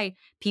 that's why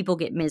people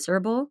get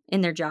miserable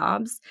in their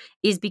jobs,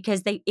 is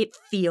because it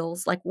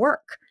feels like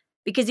work.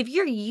 Because if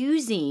you're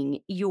using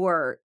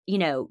your,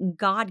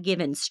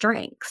 God-given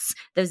strengths,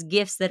 those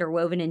gifts that are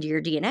woven into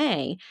your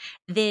DNA,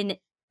 then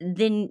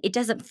it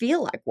doesn't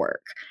feel like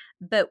work.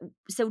 But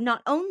so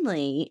not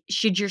only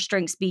should your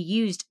strengths be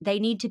used, they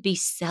need to be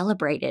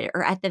celebrated,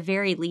 or at the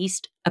very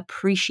least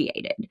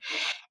appreciated.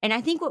 And I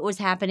think what was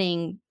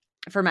happening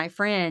for my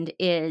friend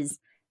is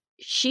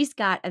she's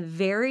got a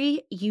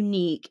very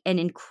unique and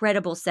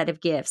incredible set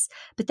of gifts,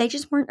 but they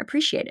just weren't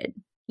appreciated.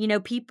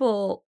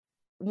 People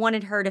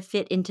wanted her to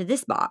fit into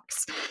this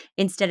box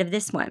instead of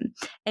this one.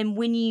 And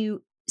when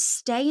you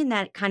stay in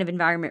that kind of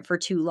environment for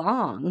too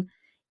long,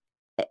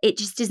 it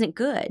just isn't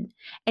good.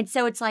 And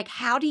so it's like,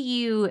 how do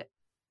you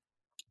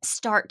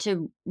start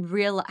to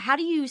realize, how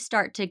do you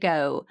start to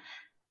go,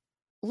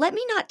 let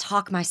me not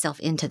talk myself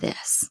into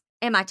this?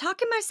 Am I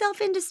talking myself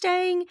into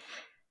staying?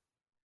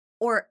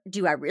 Or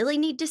do I really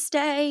need to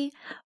stay?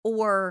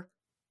 Or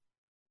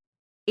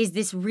is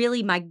this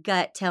really my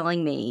gut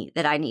telling me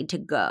that I need to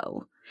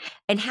go?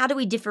 And how do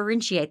we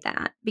differentiate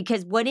that?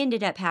 Because what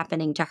ended up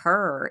happening to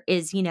her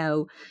is,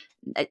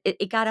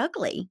 it got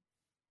ugly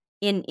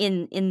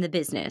in the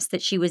business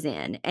that she was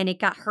in, and it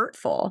got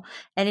hurtful.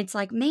 And it's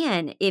like,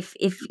 man, if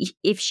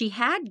she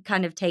had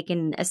kind of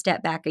taken a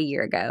step back a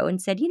year ago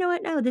and said, you know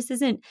what, no, this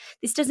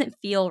doesn't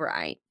feel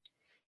right,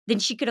 then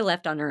she could have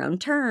left on her own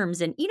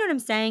terms. And you know what I'm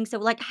saying? So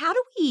like, how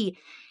do we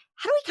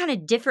kind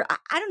of differ?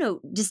 I don't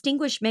know,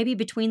 distinguish maybe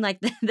between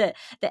like the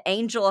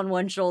angel on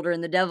one shoulder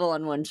and the devil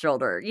on one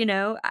shoulder,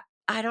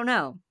 I don't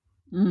know.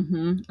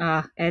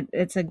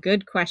 It's a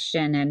good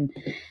question.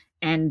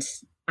 And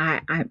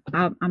I'm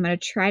going to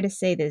try to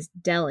say this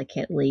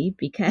delicately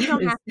because You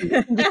don't have to.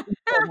 You can just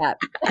hold up.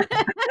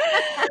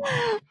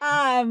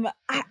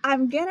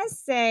 I'm going to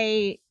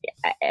say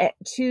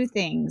two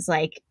things.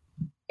 Like,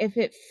 if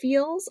it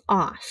feels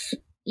off,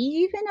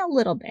 even a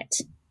little bit,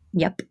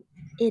 Yep.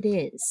 it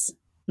is.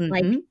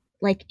 Mm-hmm.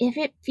 Like if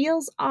it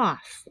feels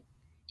off,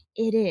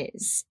 it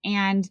is.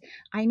 And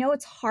I know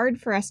it's hard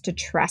for us to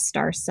trust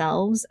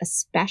ourselves,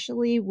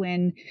 especially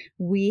when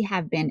we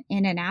have been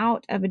in and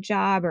out of a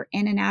job or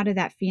in and out of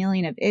that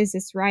feeling of, is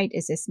this right?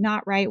 Is this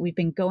not right? We've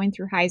been going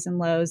through highs and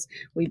lows.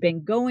 We've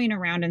been going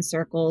around in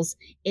circles.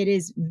 It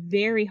is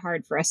very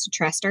hard for us to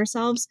trust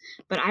ourselves.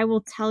 But I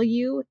will tell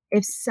you,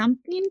 if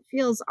something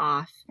feels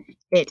off,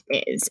 it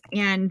is.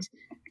 And,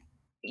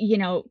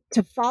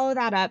 to follow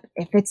that up,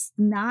 if it's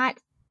not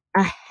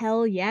a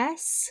hell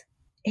yes,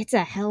 it's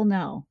a hell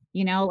no.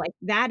 Like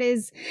that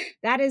is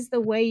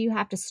the way you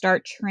have to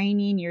start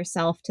training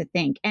yourself to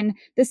think. And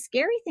the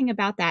scary thing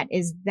about that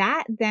is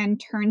that then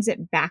turns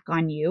it back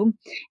on you,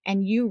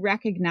 and you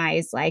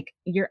recognize like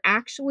you're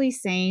actually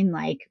saying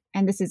like,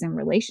 and this is in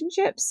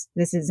relationships,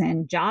 this is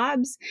in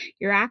jobs,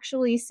 you're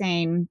actually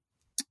saying,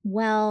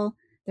 well,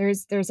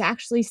 there's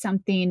actually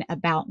something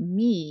about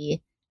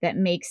me that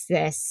makes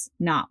this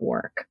not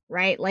work,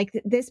 right? Like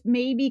this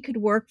maybe could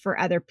work for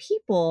other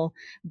people,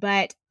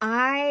 but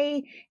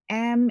I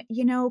am,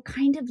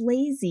 kind of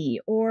lazy,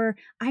 or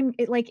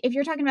like, if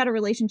you're talking about a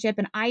relationship,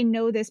 and I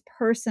know this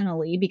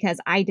personally because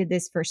I did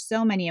this for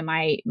so many of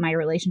my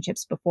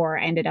relationships before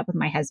I ended up with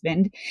my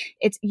husband.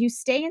 It's you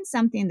stay in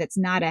something that's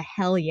not a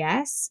hell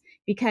yes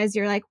because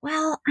you're like,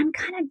 well, I'm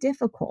kind of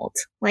difficult.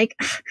 Like,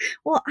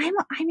 well,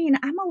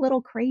 I'm a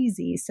little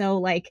crazy. So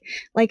like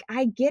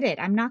I get it.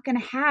 I'm not going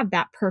to have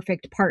that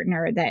perfect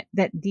partner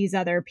that these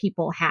other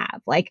people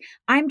have. Like,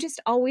 I'm just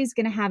always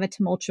going to have a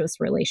tumultuous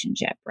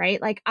relationship,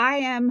 right? Like, I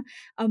am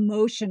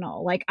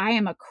emotional, like I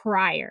am a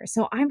crier.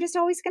 So I'm just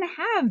always going to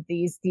have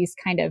these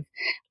kind of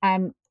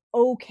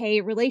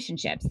okay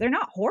relationships. They're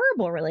not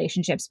horrible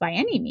relationships by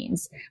any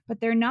means, but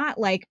they're not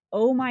like,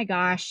 oh my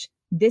gosh,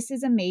 this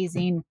is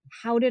amazing.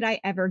 How did I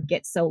ever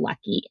get so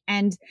lucky?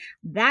 And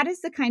that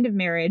is the kind of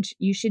marriage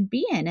you should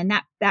be in. And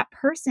that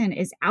person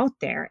is out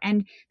there.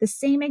 And the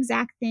same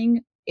exact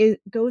thing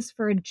goes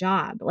for a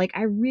job. Like,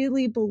 I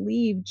really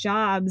believe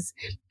jobs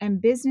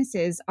and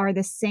businesses are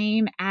the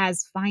same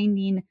as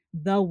finding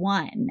the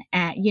one,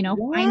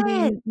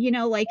 finding,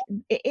 like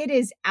it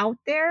is out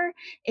there.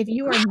 If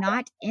you are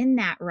not in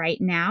that right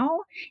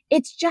now,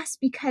 it's just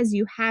because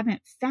you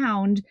haven't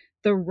found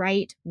the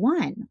right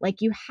one.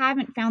 Like, you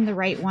haven't found the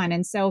right one.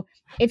 And so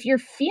if you're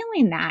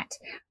feeling that,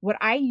 what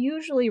I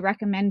usually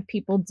recommend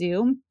people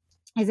do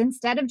is,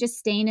 instead of just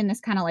staying in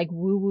this kind of like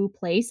woo woo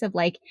place of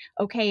like,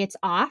 okay, it's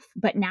off,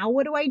 but now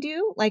what do I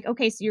do? Like,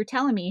 okay, so you're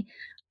telling me,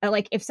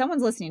 like, if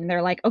someone's listening and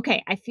they're like,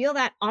 okay, I feel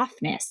that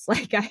offness,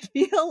 like I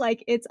feel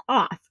like it's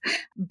off,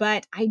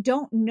 but I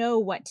don't know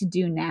what to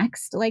do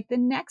next. Like, the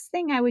next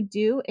thing I would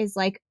do is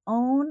like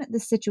own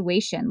the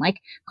situation, like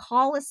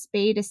call a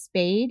spade,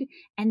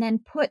 and then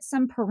put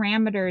some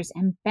parameters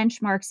and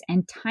benchmarks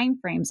and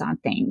timeframes on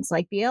things.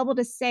 Like, be able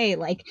to say,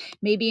 like,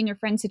 maybe in your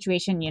friend's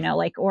situation,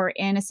 like, or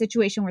in a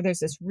situation where there's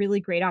this really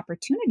great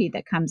opportunity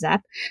that comes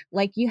up,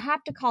 like, you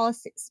have to call a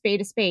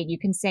spade. You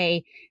can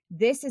say,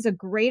 this is a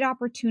great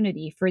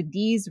opportunity for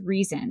these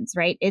reasons,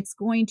 right? It's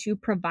going to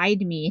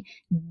provide me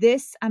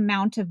this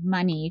amount of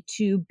money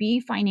to be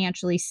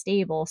financially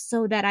stable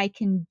so that I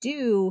can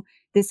do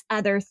this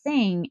other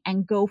thing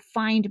and go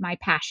find my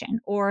passion.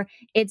 Or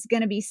it's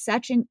going to be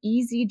such an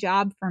easy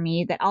job for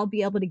me that I'll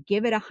be able to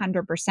give it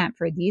 100%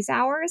 for these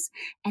hours.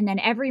 And then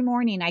every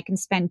morning I can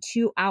spend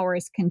 2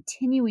 hours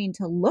continuing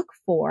to look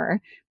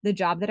for the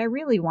job that I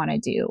really want to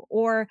do.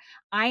 Or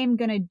I am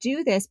going to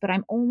do this, but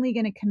I'm only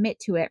going to commit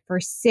to it for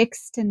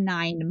 6 to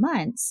 9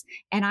 months.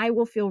 And I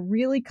will feel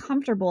really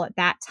comfortable at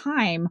that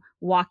time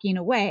walking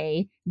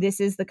away. This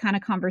is the kind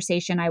of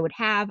conversation I would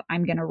have.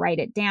 I'm going to write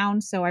it down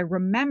so I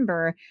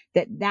remember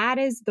that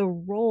is the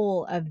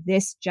role of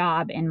this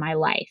job in my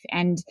life.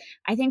 And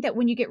I think that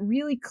when you get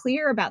really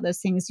clear about those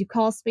things, you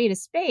call a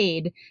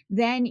spade,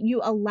 then you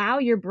allow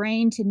your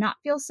brain to not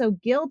feel so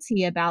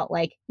guilty about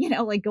like,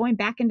 like going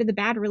back into the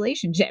bad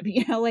relationship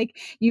relationship, like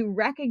you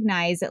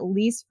recognize, at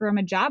least from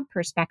a job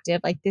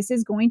perspective, like this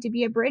is going to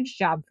be a bridge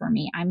job for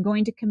me. I'm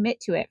going to commit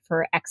to it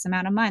for X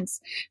amount of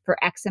months,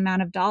 for X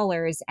amount of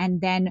dollars.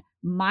 And then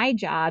my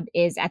job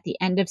is at the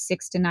end of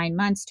 6 to 9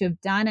 months to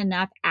have done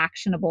enough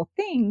actionable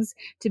things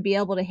to be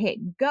able to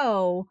hit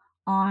go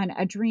on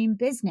a dream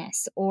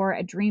business or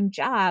a dream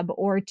job,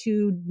 or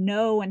to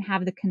know and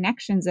have the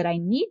connections that I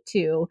need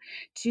to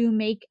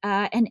make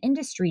an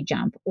industry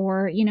jump,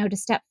 or, to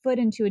step foot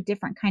into a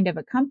different kind of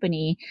a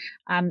company.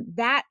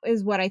 That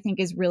is what I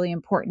think is really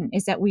important,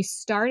 is that we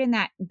start in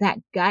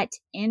that gut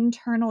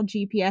internal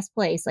GPS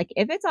place. Like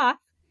if it's off,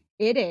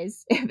 it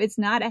is. If it's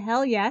not a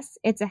hell yes,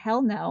 it's a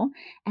hell no.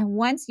 And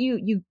once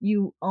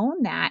you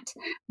own that,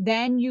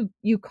 then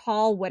you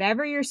call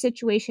whatever your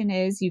situation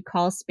is, you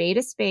call spade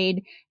a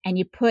spade, and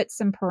you put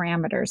some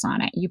parameters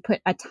on it. You put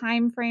a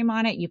time frame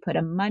on it, you put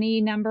a money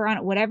number on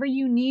it, whatever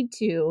you need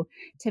to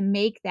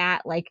make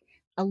that like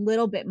a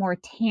little bit more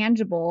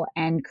tangible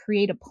and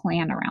create a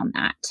plan around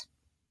that.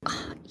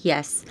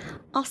 Yes.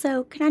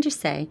 Also, can I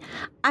just say,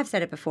 I've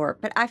said it before,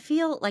 but I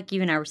feel like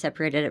you and I were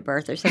separated at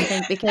birth or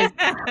something, because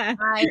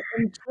I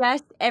am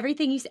just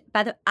everything you say.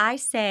 I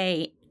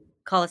say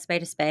call a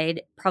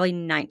spade probably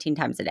 19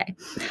 times a day.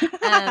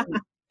 So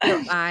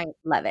I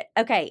love it.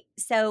 Okay.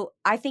 So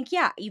I think,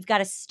 yeah, you've got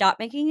to stop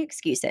making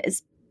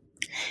excuses.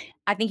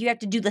 I think you have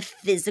to do the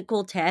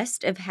physical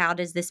test of how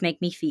does this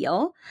make me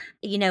feel?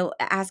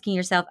 Asking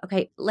yourself,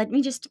 okay, let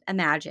me just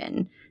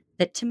imagine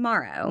that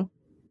tomorrow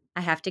I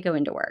have to go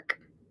into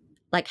work.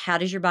 Like, how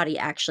does your body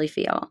actually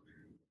feel?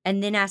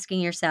 And then asking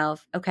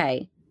yourself,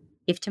 okay,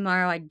 if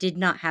tomorrow I did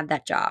not have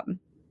that job,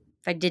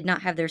 if I did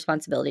not have the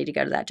responsibility to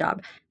go to that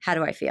job, how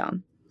do I feel?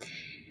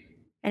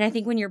 And I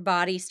think when your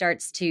body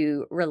starts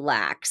to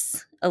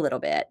relax a little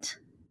bit,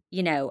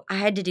 I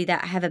had to do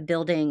that. I have a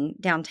building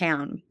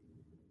downtown,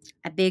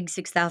 a big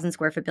 6,000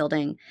 square foot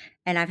building,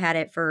 and I've had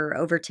it for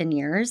over 10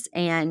 years.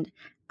 And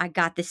I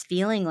got this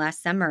feeling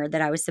last summer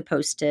that I was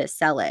supposed to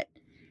sell it.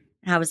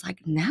 And I was like,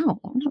 no,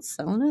 I'm not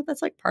selling it.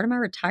 That's like part of my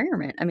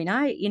retirement. I mean,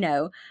 I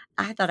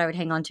thought I would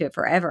hang on to it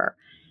forever.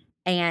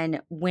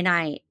 And when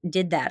I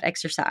did that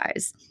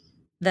exercise,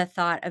 the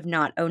thought of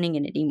not owning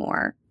it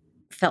anymore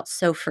felt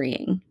so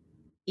freeing,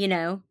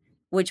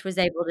 which was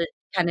able to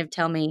kind of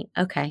tell me,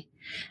 okay,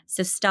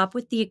 so stop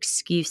with the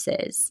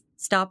excuses.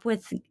 Stop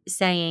with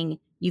saying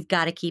you've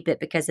got to keep it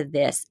because of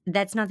this.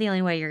 That's not the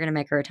only way you're going to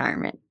make a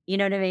retirement. You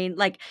know what I mean?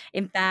 Like,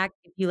 in fact,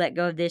 if you let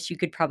go of this, you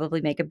could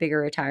probably make a bigger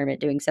retirement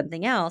doing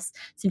something else,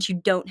 since you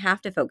don't have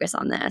to focus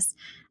on this.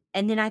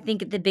 And then I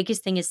think the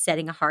biggest thing is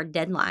setting a hard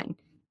deadline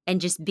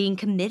and just being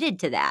committed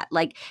to that.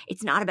 Like,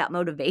 it's not about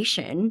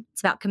motivation,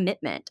 it's about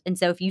commitment. And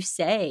so if you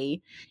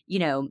say,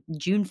 June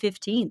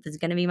 15th is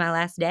going to be my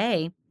last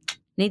day, it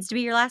needs to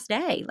be your last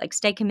day. Like,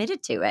 stay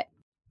committed to it.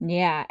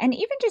 Yeah. And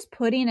even just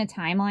putting a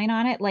timeline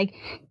on it, like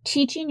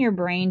teaching your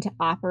brain to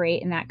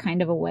operate in that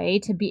kind of a way,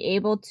 to be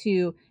able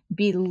to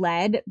be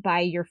led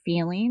by your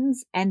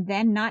feelings and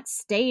then not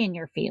stay in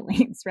your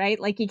feelings, right?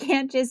 Like you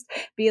can't just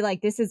be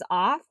like, this is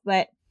off,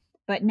 but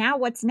now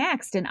what's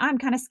next? And I'm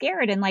kind of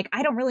scared and like,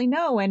 I don't really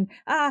know. And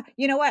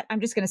you know what?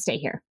 I'm just going to stay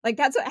here. Like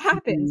that's what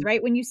happens,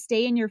 right? When you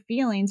stay in your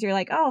feelings, you're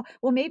like, oh,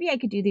 well, maybe I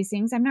could do these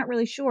things. I'm not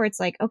really sure. It's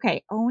like,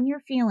 okay, own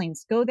your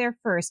feelings, go there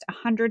first,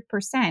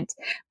 100%,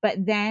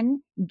 but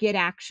then get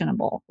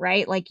actionable,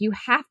 right? Like you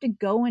have to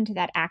go into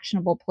that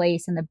actionable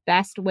place. And the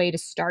best way to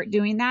start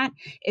doing that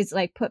is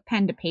like put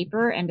pen to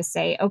paper and to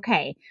say,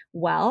 okay,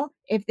 well,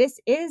 if this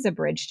is a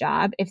bridge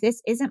job, if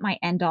this isn't my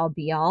end all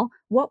be all,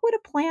 what would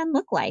a plan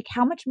look like?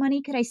 How much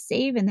money could I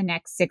save in the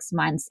next 6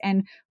 months?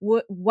 And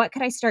what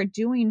could I start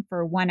doing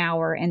for 1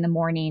 hour in the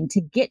morning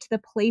to get to the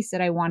place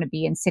that I want to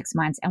be in 6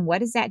 months? And what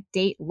does that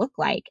date look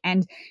like?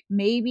 And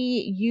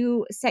maybe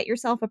you set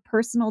yourself a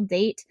personal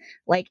date,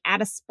 like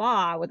at a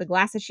spa with a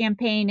glass of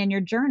champagne in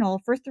your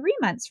journal for 3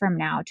 months from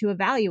now, to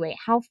evaluate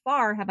how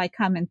far have I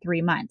come in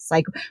 3 months?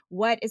 Like,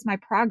 what is my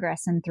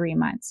progress in 3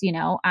 months?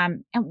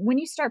 And when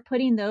you start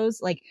putting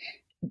those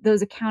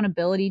those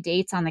accountability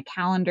dates on the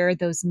calendar,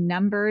 those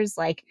numbers,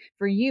 like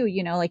for you,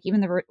 like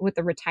even with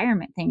the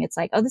retirement thing, it's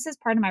like, oh, this is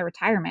part of my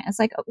retirement. It's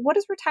like, what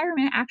does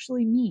retirement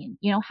actually mean?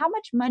 How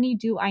much money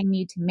do I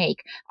need to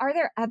make? Are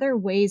there other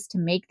ways to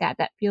make that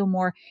feel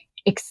more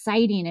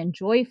exciting and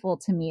joyful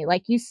to me?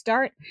 Like you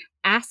start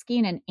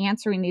asking and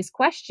answering these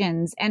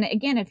questions. And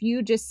again, if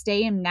you just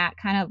stay in that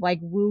kind of like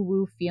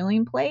woo-woo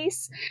feeling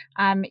place,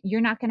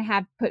 you're not going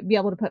to be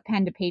able to put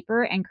pen to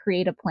paper and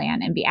create a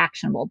plan and be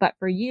actionable. But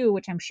for you,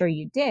 which I'm sure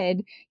you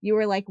did, you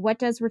were like, what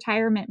does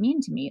retirement mean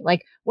to me?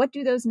 Like, what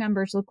do those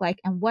numbers look like?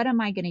 And what am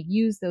I going to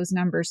use those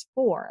numbers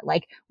for?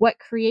 Like, what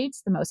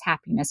creates the most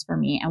happiness for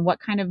me? And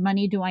what kind of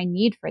money do I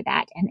need for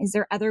that? And is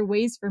there other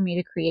ways for me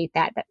to create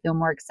that feel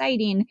more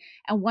exciting?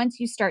 And once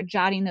you start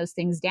jotting those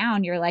things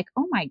down, you're like,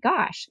 oh my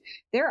gosh,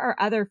 there are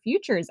other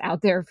futures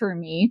out there for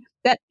me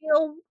that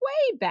feel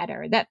way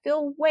better, that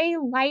feel way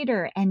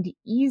lighter and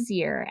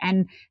easier.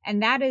 And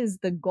that is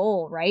the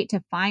goal, right?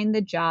 To find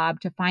the job,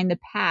 to find the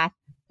path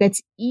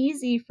that's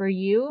easy for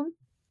you,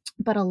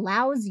 but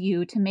allows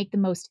you to make the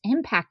most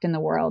impact in the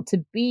world,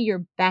 to be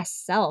your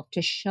best self,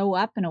 to show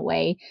up in a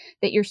way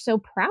that you're so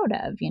proud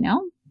of, you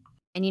know?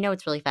 And you know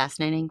what's really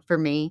fascinating for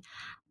me?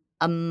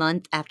 A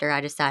month after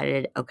I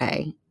decided,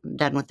 okay, I'm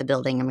done with the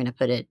building, I'm going to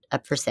put it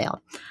up for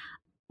sale.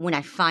 When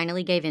I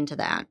finally gave into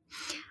that,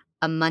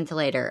 a month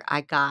later,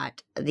 I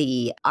got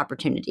the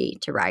opportunity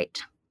to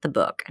write the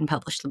book and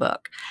publish the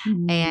book,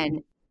 and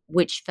Mm,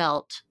 which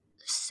felt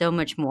so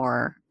much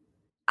more.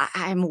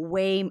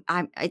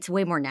 It's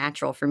way more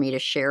natural for me to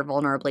share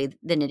vulnerably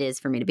than it is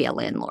for me to be a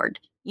landlord.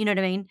 You know what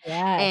I mean?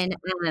 yes.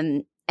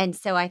 And and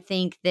so I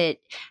think that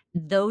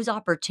those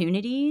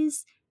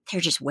opportunities, they're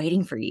just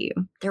waiting for you.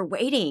 They're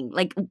waiting.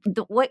 Like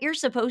what you're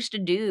supposed to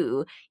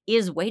do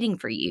is waiting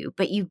for you,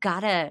 but you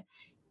gotta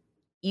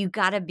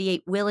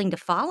be willing to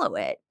follow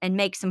it and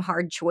make some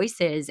hard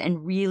choices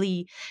and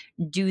really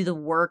do the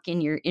work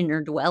in your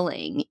inner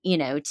dwelling,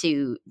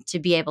 to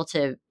be able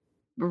to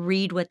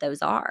read what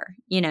those are,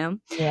 you know?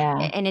 Yeah.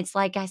 And it's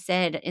like I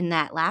said in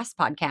that last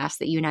podcast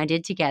that you and I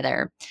did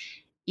together,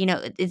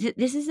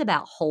 this is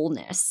about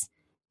wholeness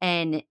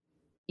and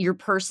your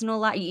personal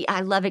life.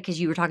 I love it because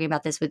you were talking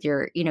about this with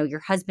your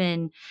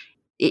husband.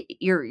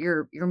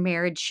 Your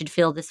marriage should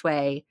feel this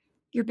way.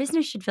 Your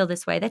business should feel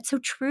this way. That's so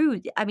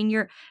true. I mean,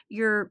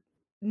 your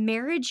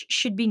marriage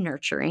should be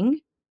nurturing,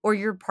 or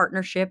your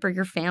partnership or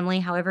your family,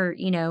 however,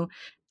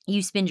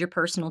 you spend your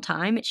personal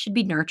time, it should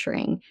be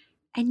nurturing.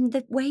 And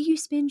the way you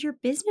spend your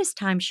business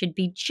time should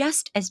be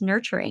just as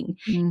nurturing.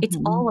 It's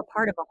all Mhm. a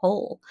part of a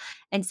whole.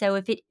 And so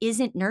if it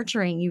isn't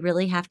nurturing, you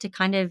really have to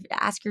kind of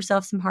ask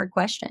yourself some hard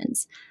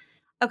questions.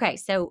 Okay,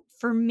 so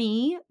for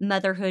me,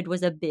 motherhood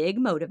was a big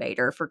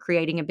motivator for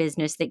creating a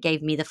business that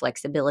gave me the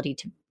flexibility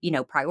to,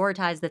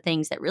 prioritize the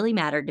things that really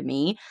mattered to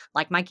me,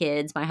 like my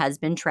kids, my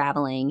husband,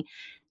 traveling.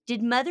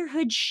 Did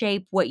motherhood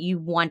shape what you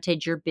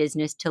wanted your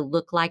business to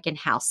look like, and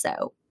how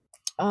so?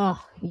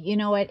 Oh, you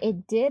know what?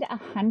 It did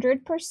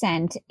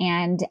 100%.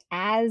 And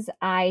as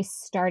I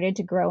started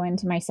to grow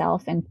into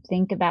myself and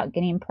think about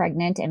getting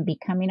pregnant and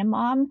becoming a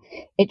mom,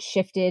 it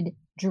shifted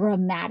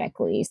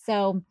dramatically.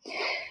 So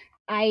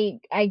I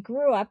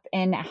grew up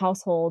in a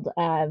household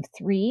of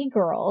three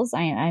girls.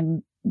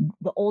 I'm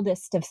the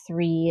oldest of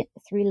three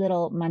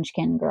little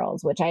munchkin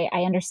girls, which I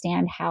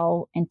understand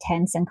how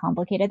intense and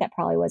complicated that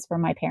probably was for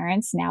my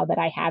parents. Now that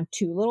I have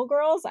two little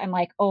girls, I'm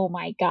like, oh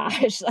my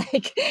gosh,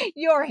 like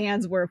your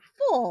hands were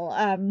full.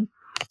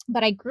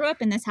 But I grew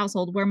up in this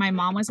household where my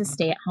mom was a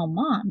stay-at-home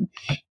mom,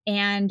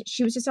 and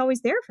she was just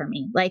always there for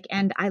me. Like,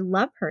 and I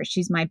love her.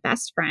 She's my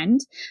best friend.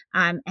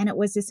 And it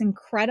was this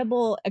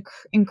incredible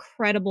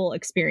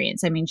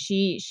experience. I mean,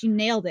 she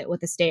nailed it with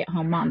the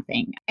stay-at-home mom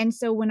thing. And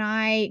so when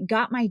I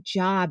got my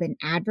job in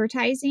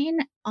advertising,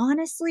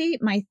 honestly,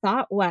 my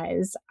thought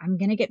was, I'm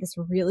going to get this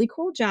really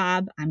cool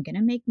job. I'm going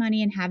to make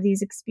money and have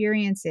these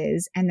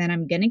experiences. And then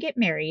I'm going to get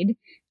married.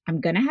 I'm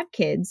going to have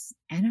kids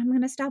and I'm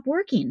going to stop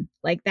working.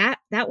 Like that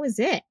was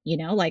it,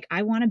 like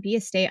I want to be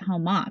a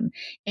stay-at-home mom.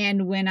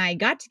 And when I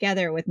got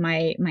together with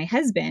my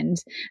husband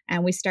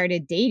and we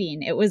started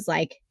dating, it was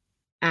like,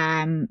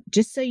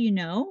 just so you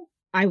know,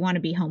 I want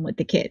to be home with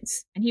the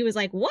kids. And he was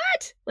like,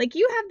 "What? Like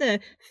you have the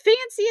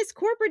fanciest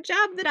corporate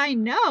job that I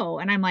know."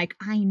 And I'm like,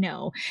 "I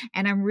know."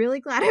 And I'm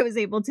really glad I was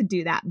able to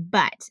do that.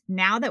 But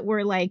now that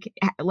we're like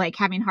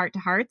having heart to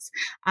hearts,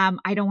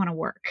 I don't want to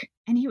work.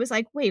 And he was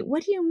like, "Wait,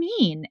 what do you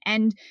mean?"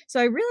 And so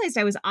I realized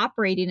I was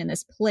operating in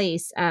this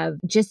place of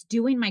just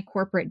doing my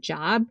corporate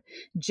job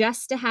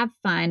just to have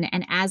fun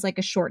and as like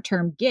a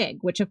short-term gig,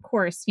 which of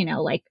course,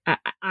 like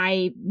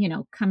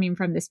coming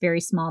from this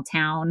very small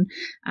town,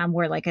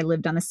 where like I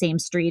lived on the same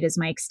street as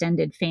my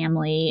extended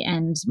family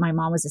and my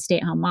mom was a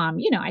stay-at-home mom,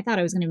 I thought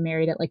I was going to be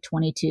married at like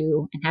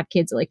 22 and have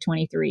kids at like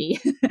 23,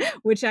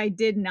 which I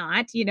did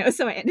not,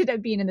 so I ended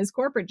up being in this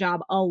corporate job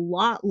a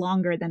lot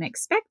longer than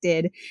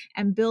expected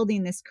and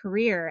building this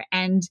career.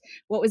 And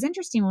what was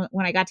interesting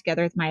when I got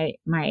together with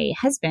my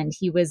husband,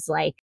 he was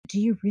like, "Do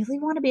you really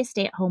want to be a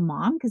stay-at-home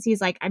mom?" Because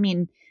he's like, "I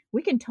mean,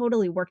 we can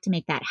totally work to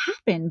make that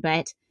happen,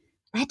 but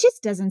that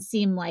just doesn't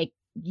seem like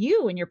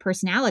you and your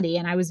personality."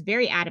 And I was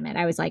very adamant.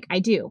 I was like, "I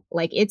do.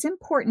 Like, it's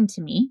important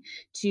to me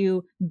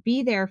to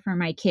be there for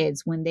my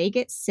kids. When they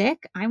get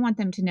sick, I want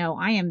them to know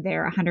I am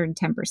there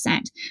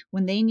 110%.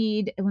 When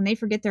they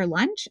forget their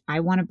lunch, I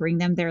want to bring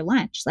them their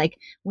lunch. Like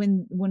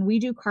when we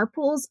do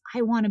carpools,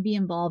 I want to be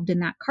involved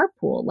in that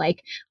carpool.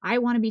 Like I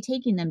want to be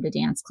taking them to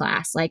dance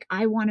class. Like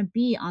I want to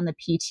be on the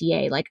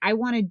PTA. Like I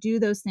want to do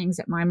those things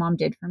that my mom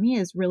did for me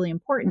is really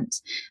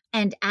important."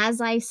 And as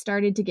I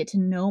started to get to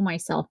know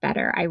myself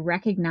better, I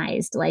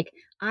recognized like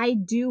I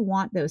do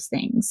want those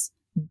things,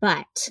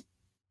 but,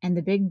 and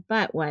the big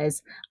but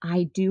was,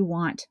 I do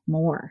want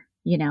more.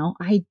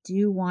 I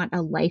do want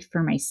a life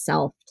for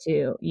myself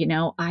too.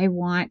 I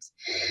want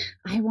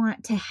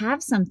to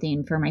have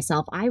something for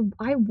myself. I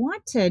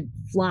want to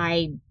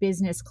fly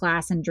business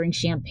class and drink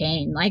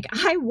champagne. Like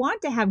I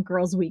want to have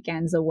girls'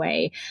 weekends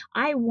away.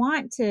 I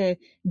want to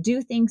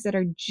do things that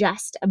are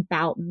just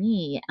about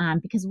me.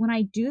 Because when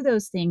I do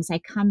those things, I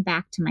come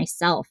back to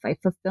myself. I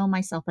fulfill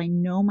myself. I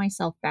know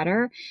myself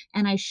better,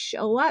 and I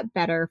show up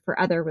better for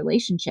other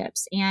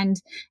relationships.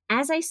 And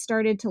as I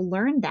started to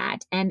learn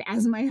that, and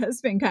as my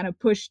husband kind of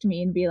pushed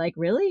me and be like,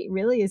 really,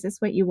 really, is this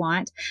what you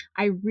want?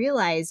 I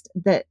realized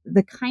that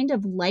the kind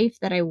of life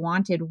that I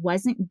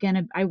wasn't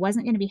gonna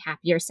be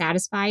happy or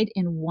satisfied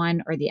in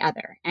one or the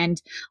other.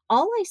 And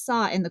all I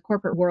saw in the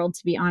corporate world,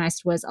 to be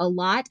honest, was a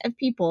lot of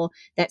people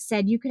that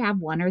said you could have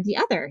one or the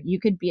other. You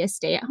could be a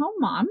stay-at-home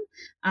mom,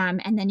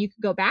 and then you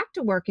could go back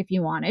to work if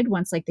you wanted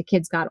once like the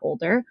kids got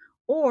older,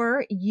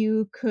 or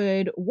you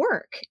could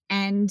work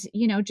and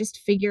just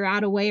figure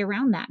out a way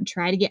around that and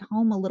try to get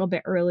home a little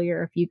bit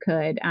earlier if you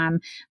could,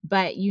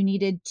 but you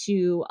needed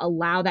to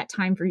allow that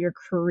time for your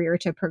career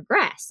to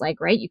progress,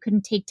 like, right, you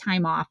couldn't take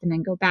time off and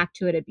then go back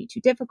to it. It'd be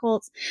too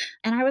difficult.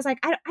 And I was like,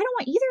 I don't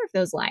want either of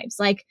those lives.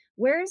 Like,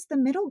 where's the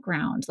middle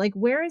ground? Like,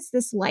 where is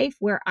this life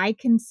where I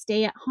can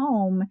stay at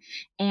home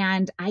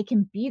and I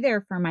can be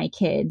there for my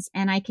kids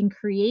and I can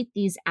create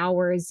these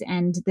hours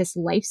and this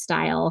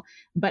lifestyle,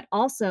 but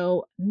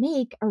also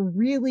make a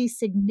really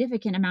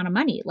significant amount of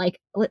money? Like,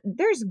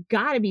 there's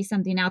got to be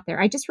something out there.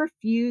 I just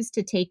refuse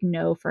to take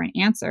no for an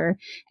answer.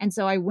 And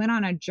so I went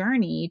on a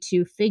journey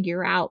to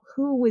figure out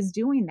who was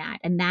doing that.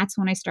 And that's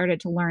when I started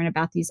to learn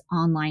about these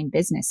online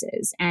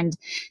businesses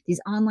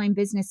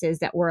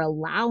that were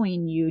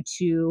allowing you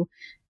to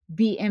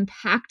be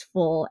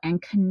impactful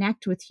and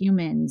connect with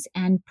humans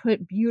and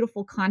put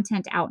beautiful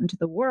content out into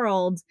the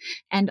world,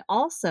 and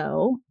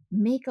also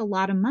make a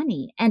lot of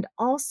money, and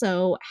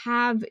also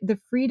have the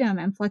freedom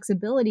and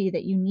flexibility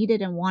that you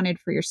needed and wanted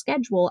for your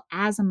schedule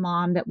as a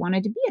mom that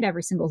wanted to be at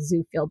every single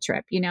zoo field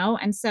trip.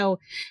 And so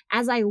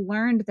as I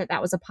learned that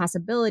that was a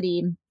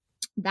possibility,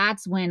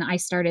 that's when I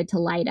started to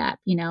light up,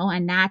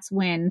 and that's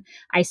when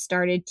I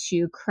started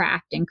to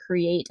craft and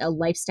create a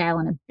lifestyle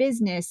and a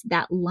business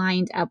that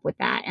lined up with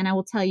that. And I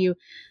will tell you,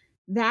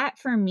 that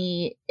for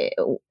me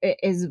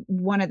is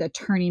one of the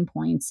turning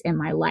points in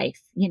my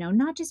life,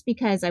 not just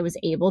because I was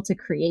able to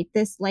create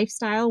this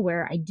lifestyle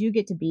where I do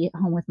get to be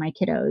home with my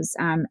kiddos.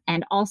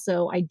 And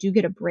also I do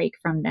get a break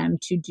from them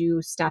to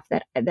do stuff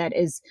that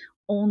is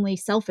only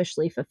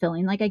selfishly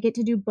fulfilling. Like, I get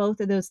to do both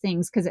of those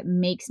things because it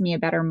makes me a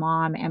better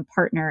mom and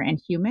partner and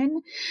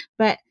human.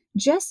 But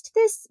just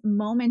this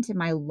moment in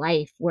my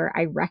life where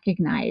I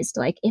recognized,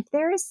 like, if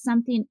there is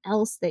something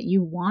else that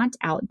you want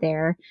out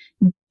there,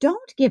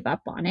 don't give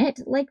up on it.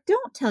 Like,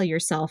 don't tell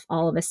yourself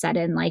all of a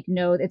sudden, like,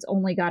 no, it's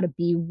only got to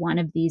be one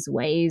of these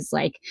ways.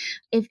 Like,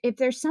 if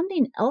there's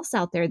something else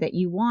out there that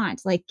you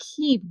want, like,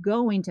 keep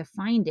going to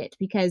find it,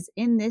 because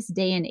in this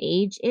day and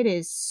age, it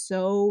is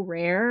so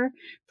rare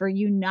for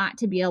you not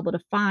to be able to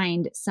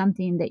find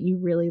something that you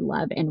really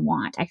love and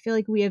want. I feel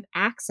like we have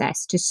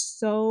access to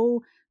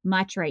so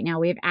much right now.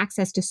 We have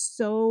access to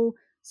so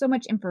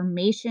much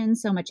information,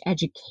 so much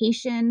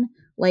education.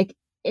 Like,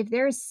 if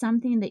there's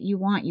something that you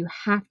want, you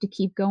have to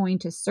keep going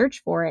to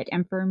search for it.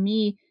 And for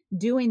me,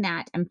 doing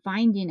that and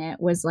finding it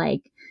was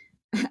like,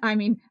 I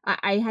mean,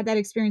 I had that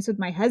experience with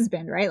my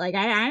husband, right? Like,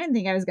 I didn't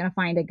think I was going to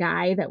find a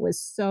guy that was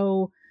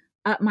so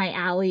up my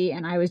alley,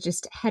 and I was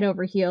just head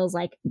over heels.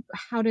 Like,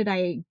 how did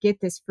I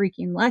get this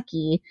freaking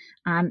lucky?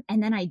 And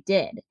then I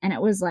did. And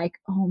it was like,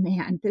 oh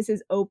man, this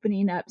is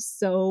opening up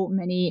so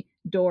many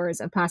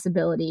doors of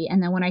possibility.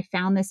 And then when I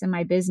found this in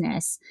my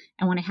business,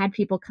 and when I had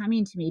people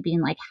coming to me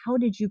being like, how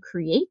did you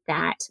create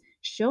that?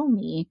 Show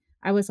me.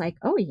 I was like,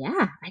 oh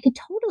yeah, I could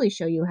totally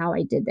show you how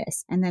I did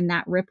this. And then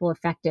that ripple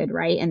affected,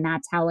 right? And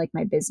that's how like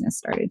my business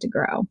started to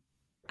grow.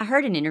 I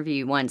heard an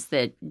interview once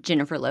that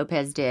Jennifer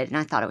Lopez did, and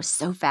I thought it was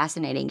so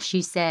fascinating.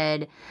 She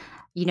said,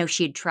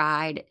 she had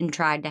tried and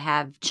tried to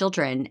have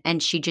children,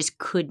 and she just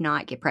could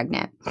not get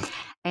pregnant.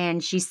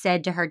 And she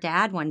said to her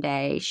dad one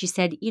day, she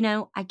said,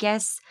 I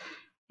guess,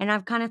 and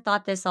I've kind of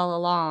thought this all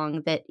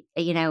along, that,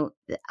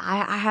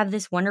 I have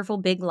this wonderful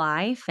big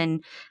life,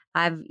 and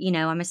I'm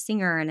a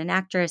singer and an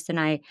actress, and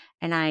I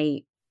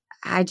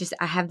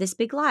have this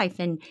big life,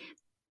 and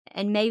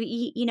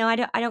maybe, I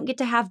don't get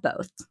to have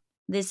both.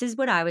 This is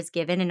what I was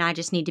given, and I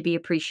just need to be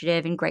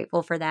appreciative and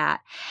grateful for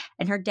that.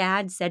 And her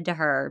dad said to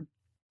her,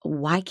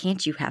 why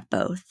can't you have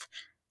both?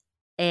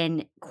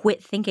 And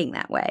quit thinking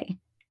that way.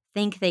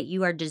 Think that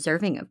you are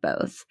deserving of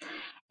both.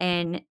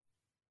 And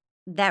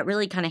that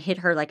really kind of hit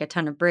her like a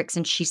ton of bricks.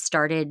 And she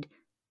started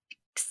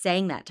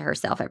saying that to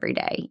herself every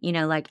day,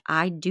 like,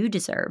 I do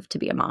deserve to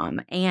be a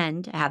mom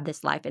and have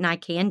this life, and I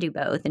can do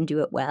both and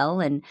do it well.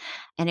 And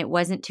it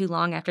wasn't too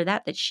long after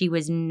that she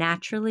was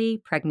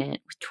naturally pregnant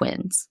with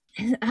twins.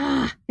 Isn't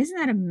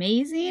that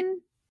amazing?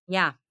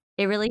 Yeah,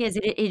 it really is.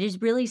 It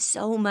is really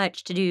so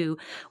much to do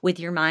with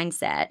your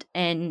mindset.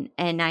 And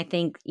I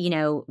think,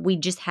 we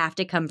just have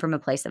to come from a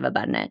place of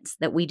abundance,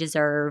 that we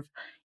deserve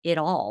it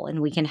all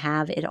and we can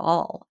have it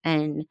all.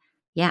 And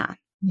Yeah.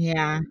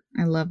 Yeah,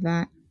 I love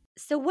that.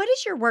 So, what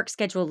does your work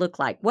schedule look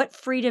like? What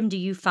freedom do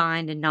you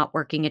find in not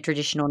working a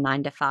traditional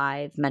 9 to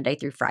 5, Monday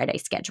through Friday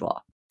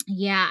schedule?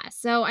 Yeah.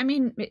 So, I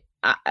mean,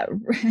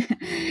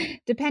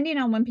 depending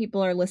on when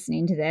people are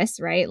listening to this,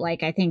 right?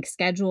 Like, I think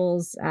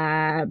schedules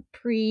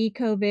pre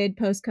COVID,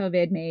 post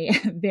COVID may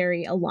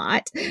vary a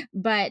lot.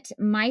 But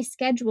my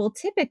schedule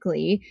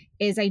typically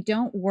is I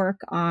don't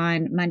work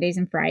on Mondays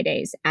and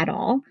Fridays at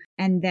all.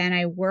 And then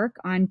I work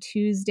on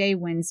Tuesday,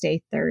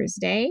 Wednesday,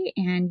 Thursday.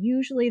 And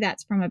usually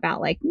that's from about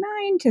like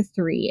 9 to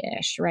 3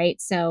 ish, right?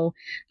 So,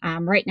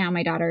 right now,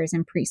 my daughter is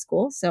in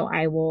preschool, so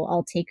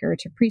I'll take her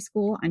to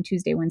preschool on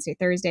Tuesday, Wednesday,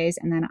 Thursdays,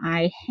 and then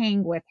I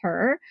hang with her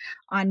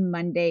on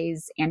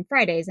Mondays and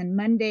Fridays. And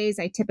Mondays,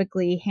 I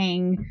typically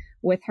hang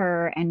with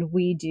her and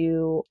we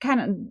do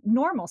kind of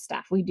normal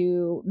stuff. We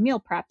do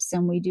meal preps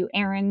and we do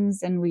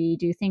errands and we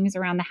do things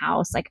around the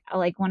house.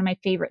 Like one of my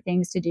favorite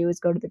things to do is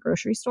go to the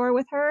grocery store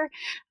with her,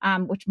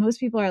 which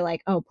most people are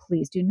like, "Oh,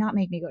 please do not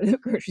make me go to the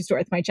grocery store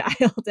with my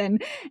child."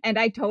 And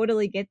I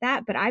totally get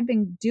that, but I've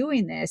been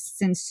doing this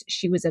since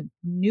she was a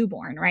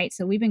newborn, right?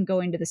 So we've been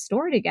going to the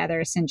store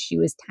together since she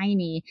was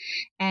tiny,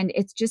 and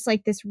it's just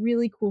like this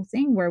really cool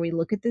thing where we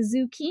look at the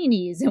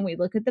zucchinis and we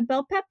look at the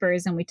bell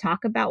peppers and we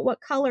talk about what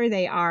color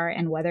they are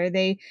and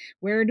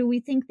where do we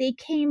think they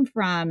came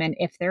from and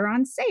if they're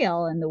on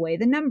sale and the way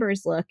the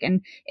numbers look.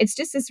 And it's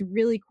just this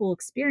really cool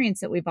experience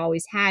that we've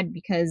always had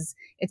because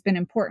it's been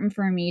important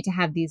for me to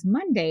have these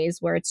Mondays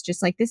where it's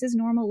just like, this is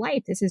normal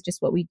life. This is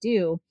just what we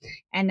do.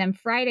 And then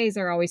Fridays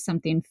are always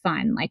something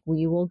fun. Like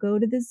we will go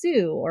to the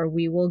zoo or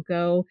we will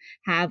go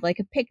have like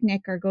a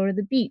picnic or go to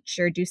the beach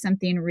or do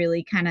something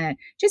really kind of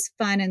just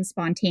fun and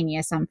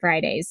spontaneous on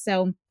Fridays.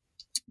 So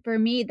for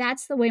me,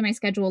 that's the way my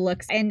schedule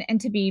looks. And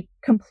to be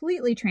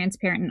completely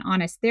transparent and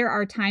honest, there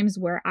are times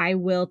where I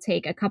will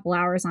take a couple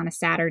hours on a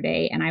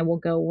Saturday and I will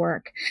go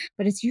work,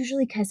 but it's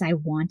usually because I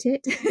want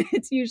it.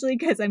 It's usually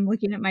because I'm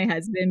looking at my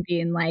husband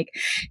being like,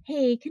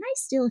 "Hey, can I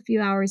steal a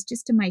few hours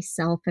just to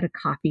myself at a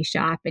coffee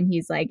shop?" And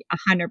he's like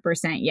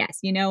 100% yes,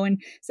 you know?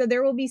 And so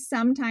there will be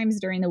some times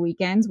during the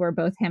weekends where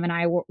both him and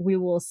we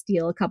will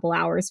steal a couple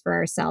hours for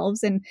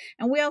ourselves. And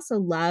we also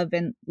love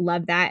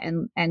that.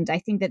 And I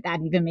think that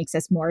even makes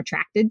us more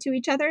attracted to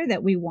each other,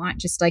 that we want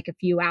just like a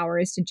few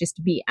hours to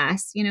just be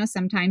us. You know,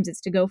 sometimes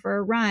it's to go for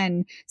a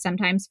run.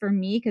 Sometimes for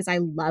me, because I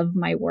love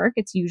my work,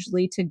 it's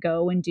usually to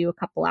go and do a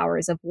couple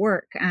hours of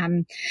work.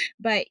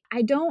 But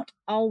I don't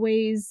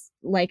always,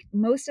 like,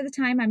 most of the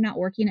time I'm not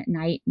working at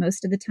night.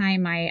 Most of the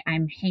time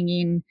I'm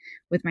hanging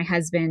with my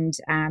husband,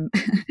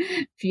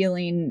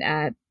 feeling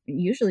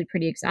usually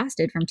pretty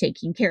exhausted from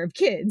taking care of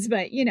kids,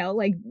 but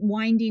like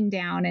winding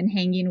down and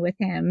hanging with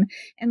him,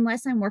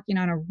 unless I'm working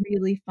on a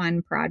really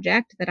fun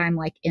project that I'm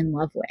like in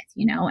love with,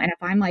 and if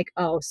I'm like,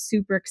 oh,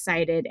 super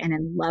excited and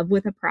in love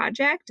with a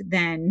project,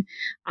 then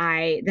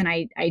I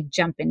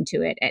jump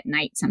into it at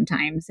night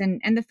sometimes.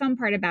 And the fun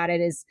part about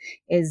it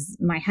is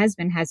my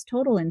husband has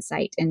total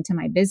insight into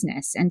my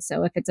business. And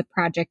so if it's a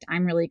project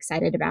I'm really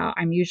excited about,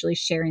 I'm usually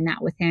sharing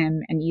that with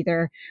him, and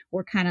either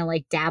we're kind of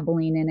like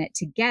dabbling in it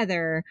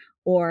together,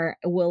 or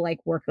we'll like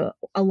work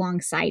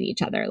alongside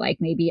each other. Like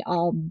maybe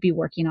I'll be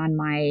working on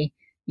my,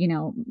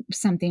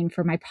 something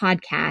for my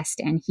podcast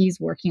and he's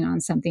working on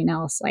something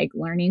else, like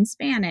learning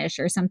Spanish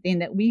or something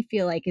that we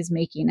feel like is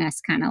making us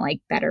kind of like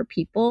better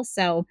people.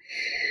 So,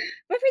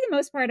 but for the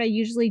most part, I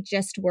usually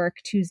just work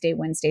Tuesday,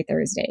 Wednesday,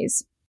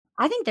 Thursdays.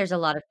 I think there's a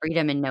lot of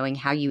freedom in knowing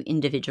how you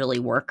individually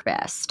work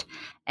best,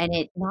 and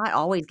it's not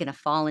always gonna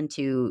fall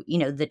into,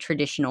 the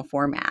traditional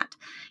format.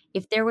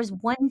 If there was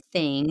one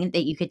thing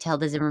that you could tell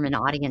the Zimmerman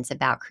audience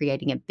about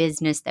creating a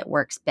business that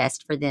works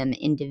best for them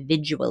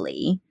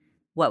individually,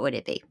 what would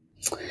it be?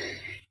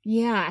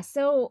 Yeah.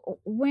 So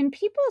when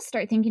people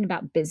start thinking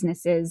about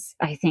businesses,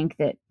 I think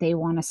that they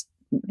want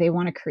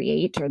to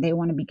create or they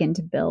want to begin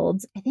to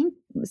build. I think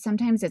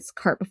sometimes it's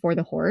cart before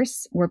the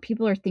horse, where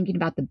people are thinking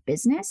about the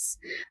business.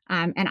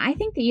 And I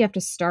think that you have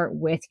to start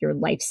with your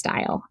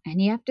lifestyle, and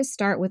you have to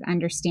start with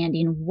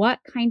understanding what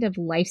kind of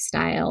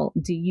lifestyle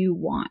do you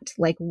want?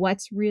 Like,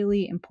 what's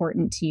really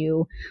important to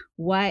you?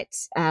 What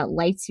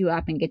lights you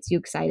up and gets you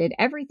excited?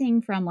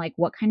 Everything from like,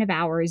 what kind of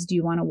hours do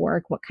you want to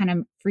work? What kind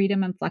of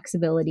freedom and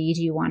flexibility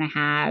do you want to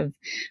have,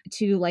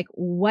 to like,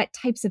 what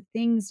types of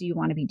things do you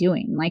want to be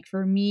doing? Like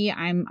for me,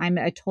 I'm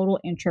a total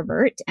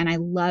introvert and I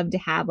love to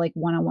have like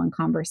one-on-one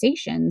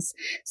conversations.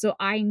 So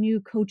I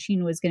knew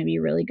coaching was going to be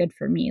really good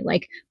for me.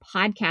 Like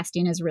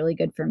podcasting is really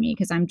good for me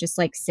because I'm just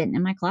like sitting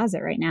in my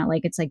closet right now.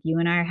 Like it's like you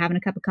and I are having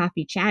a cup of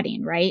coffee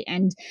chatting, right?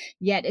 And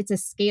yet it's a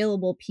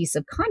scalable piece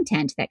of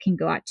content that can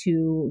go out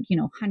to,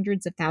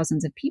 hundreds of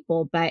thousands of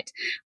people, but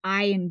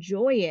I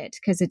enjoy it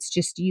because it's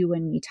just you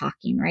and me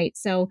talking, right?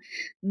 So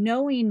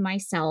knowing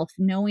myself,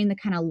 knowing the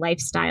kind of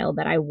lifestyle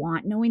that I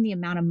want, knowing the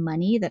amount of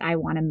money that I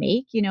want to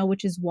make,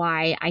 which is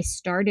why I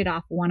started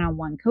off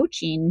one-on-one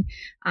coaching,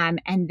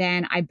 And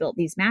then I built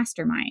these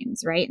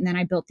masterminds, right? And then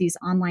I built these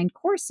online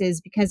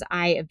courses because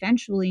I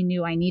eventually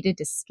knew I needed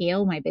to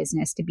scale my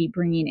business to be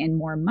bringing in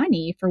more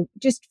money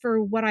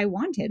for what I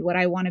wanted, what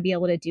I want to be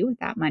able to do with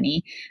that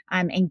money,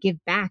 and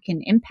give back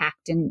and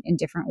impact in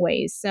different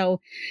ways. So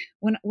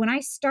when I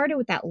started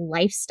with that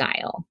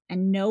lifestyle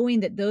and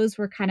knowing that those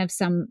were kind of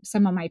some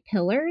of my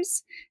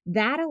pillars,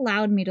 that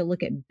allowed me to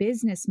look at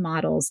business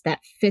models that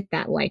fit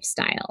that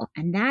lifestyle.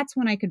 And that's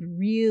when I could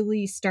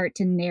really start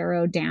to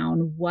narrow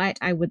down what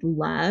I would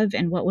love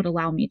and what would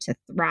allow me to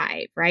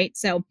thrive, right?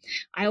 So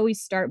I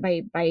always start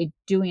by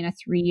doing a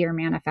 3-year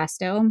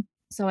manifesto.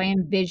 So I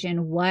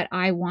envision what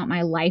I want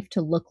my life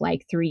to look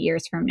like 3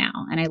 years from now.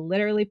 And I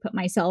literally put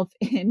myself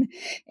in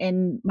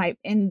my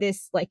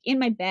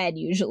bed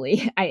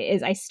usually.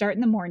 I start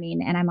in the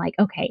morning and I'm like,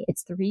 okay,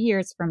 it's 3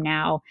 years from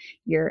now.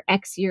 You're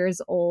X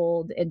years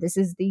old. And this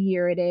is the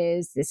year it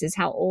is. This is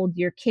how old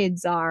your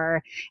kids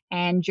are.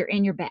 And you're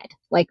in your bed.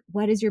 Like,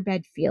 what does your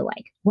bed feel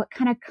like? What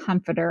kind of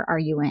comforter are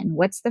you in?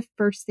 What's the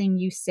first thing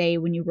you say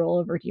when you roll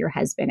over to your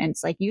husband? And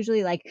it's like,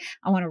 usually like,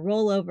 I want to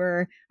roll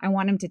over. I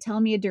want him to tell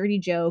me a dirty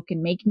joke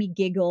and make me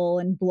giggle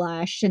and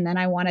blush. And then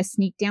I want to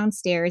sneak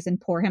downstairs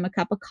and pour him a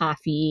cup of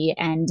coffee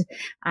and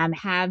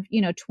have,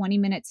 20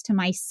 minutes to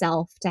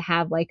myself to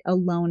have like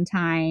alone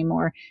time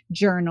or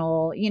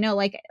journal,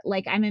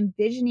 like I'm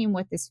envisioning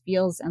what this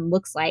feels and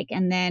looks like.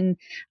 And then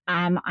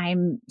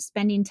I'm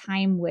spending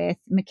time with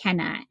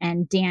McKenna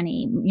and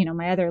Danny,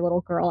 my other little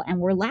girl, and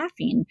we're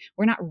laughing.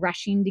 We're not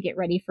rushing to get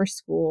ready for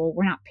school.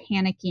 We're not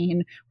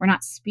panicking. We're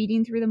not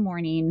speeding through the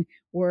morning.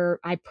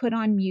 I put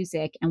on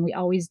music and we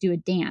always do a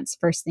dance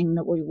first thing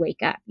that we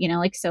wake up,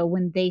 so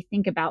when they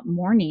think about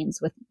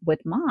mornings with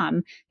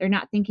mom, they're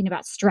not thinking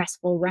about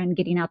stressful run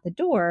getting out the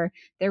door.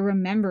 They're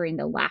remembering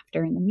the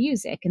laughter and the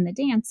music and the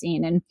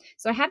dancing. And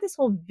so I have this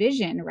whole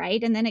vision,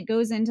 right? And then it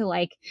goes into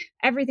like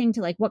everything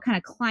to like what kind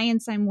of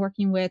clients I'm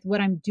working with, what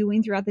I'm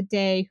doing throughout the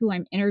day, who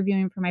I'm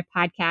interviewing for my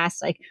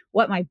podcast, like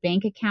what my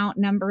bank account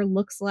number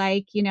looks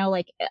like,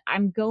 like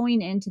I'm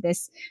going into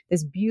this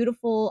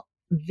beautiful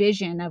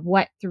vision of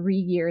what 3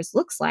 years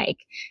looks like.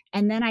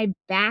 And then I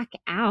back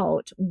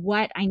out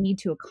what I need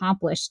to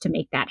accomplish to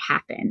make that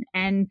happen.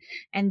 And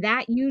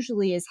that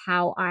usually is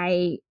how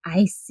I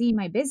see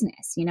my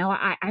business.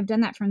 I've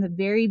done that from the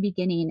very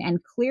beginning.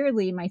 And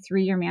clearly my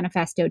 3-year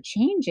manifesto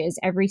changes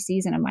every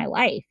season of my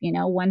life.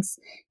 Once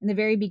in the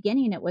very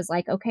beginning, it was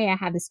like, okay, I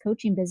have this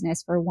coaching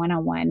business for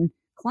one-on-one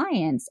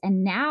clients.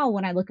 And now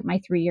when I look at my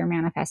 3-year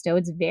manifesto,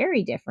 it's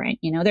very different.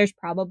 There's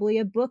probably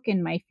a book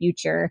in my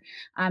future.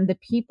 The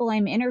people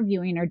I'm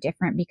interviewing are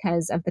different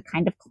because of the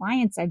kind of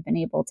clients I've been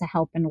able to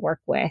help and work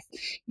with.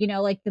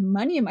 Like the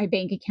money in my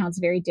bank account's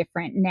very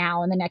different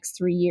now in the next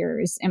 3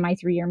 years in my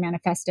 3-year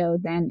manifesto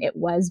than it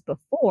was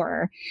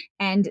before.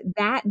 And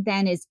that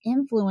then is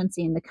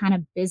influencing the kind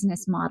of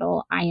business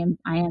model I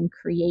am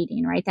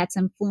creating, right? That's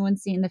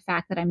influencing the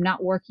fact that I'm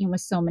not working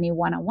with so many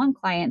one-on-one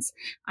clients.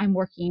 I'm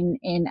working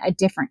in a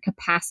different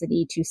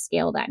capacity to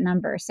scale that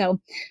number. So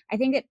I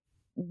think that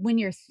when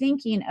you're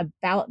thinking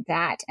about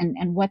that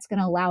and what's going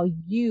to allow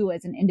you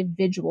as an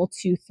individual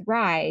to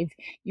thrive,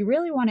 you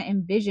really want to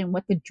envision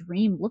what the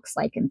dream looks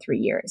like in 3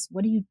 years.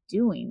 What are you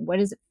doing? What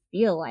does it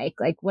feel like?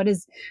 Like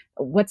what's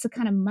the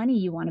kind of money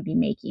you want to be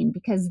making?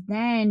 Because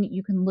then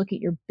you can look at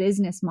your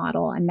business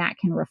model and that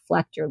can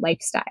reflect your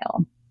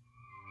lifestyle.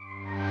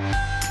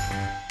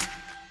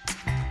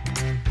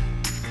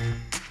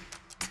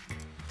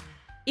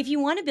 If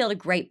you want to build a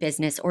great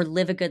business or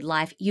live a good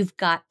life, you've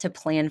got to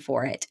plan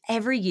for it.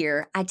 Every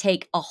year, I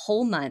take a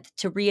whole month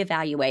to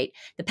reevaluate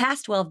the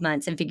past 12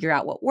 months and figure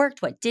out what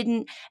worked, what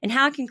didn't, and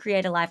how I can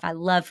create a life I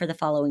love for the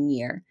following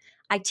year.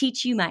 I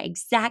teach you my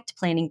exact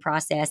planning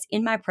process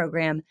in my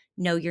program,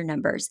 Know Your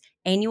Numbers,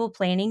 Annual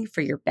Planning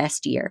for Your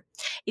Best Year.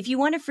 If you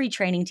want a free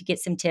training to get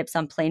some tips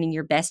on planning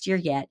your best year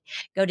yet,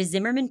 go to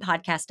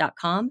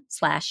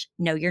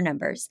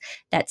zimmermanpodcast.com/knowyournumbers.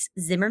 That's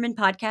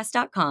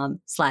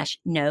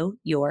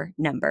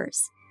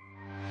zimmermanpodcast.com/knowyournumbers.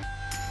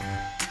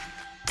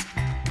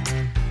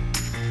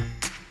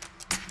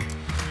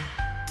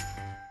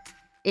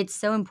 It's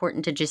so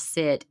important to just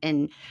sit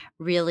and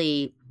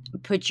really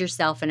put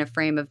yourself in a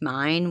frame of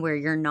mind where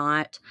you're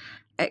not,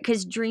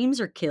 because dreams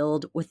are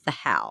killed with the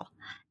how.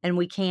 And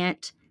we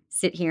can't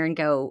sit here and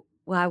go,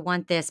 well, I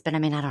want this, but I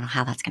don't know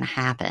how that's going to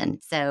happen.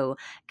 So,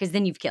 because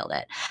then you've killed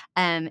it.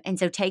 And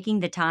so taking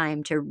the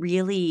time to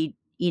really,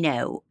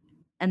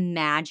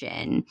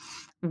 imagine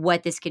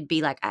what this could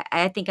be like.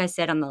 I think I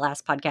said on the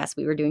last podcast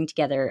we were doing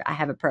together, I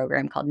have a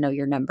program called Know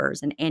Your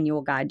Numbers, an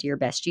annual guide to your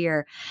best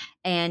year.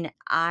 And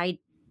I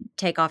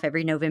take off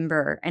every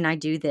November and I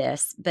do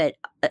this, but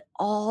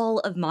all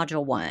of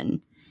module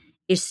 1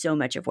 is so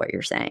much of what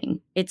you're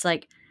saying. It's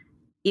like,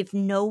 if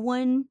no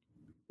one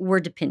were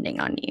depending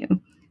on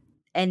you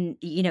and,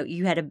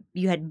 you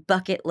had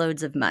bucket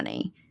loads of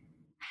money,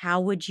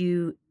 how would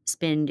you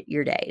spend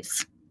your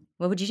days?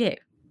 What would you do?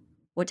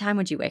 What time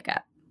would you wake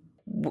up?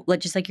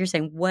 Just like you're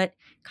saying, what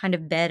kind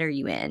of bed are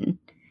you in?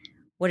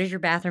 What does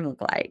your bathroom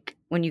look like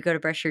when you go to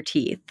brush your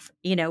teeth?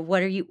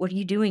 What are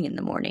you doing in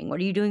the morning? What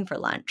are you doing for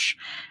lunch?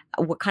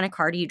 What kind of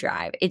car do you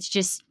drive?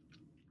 It's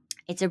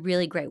a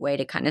really great way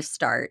to kind of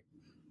start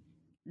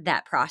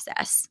that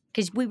process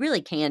because we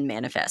really can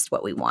manifest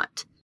what we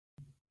want.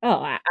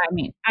 Oh,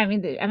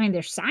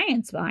 there's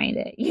science behind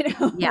it,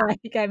 Yeah, like,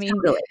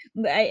 totally.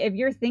 if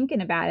you're thinking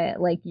about it,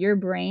 like, your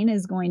brain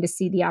is going to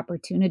see the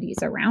opportunities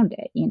around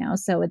it.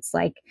 So it's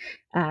like,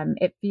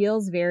 it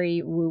feels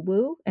very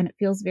woo-woo and it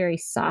feels very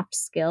soft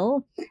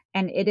skill,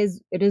 and it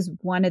is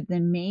one of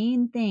the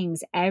main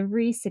things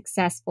every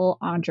successful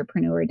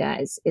entrepreneur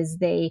does, is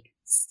they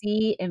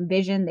see,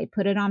 envision, they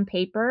put it on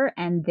paper,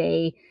 and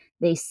they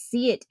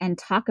see it and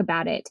talk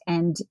about it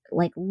and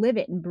like live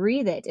it and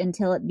breathe it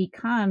until it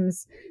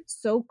becomes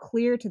so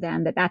clear to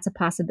them that that's a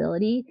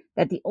possibility,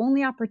 that the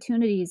only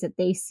opportunities that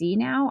they see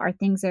now are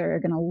things that are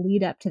going to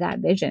lead up to that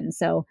vision.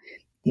 So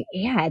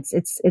yeah,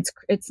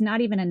 it's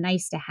not even a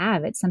nice to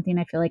have. It's something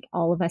I feel like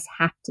all of us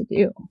have to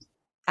do.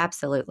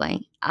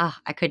 Absolutely.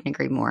 I couldn't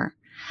agree more.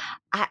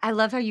 I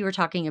love how you were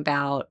talking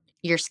about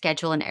your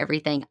schedule and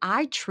everything.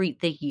 I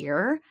treat the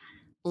year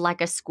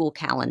like a school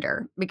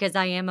calendar because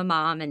I am a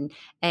mom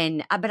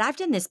but I've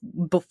done this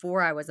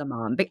before I was a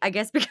mom. I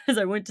guess because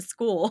I went to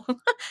school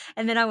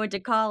and then I went to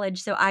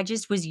college, so I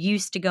just was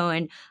used to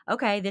going,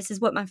 okay, this is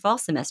what my fall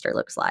semester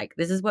looks like.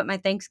 This is what my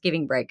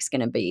Thanksgiving break's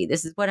going to be.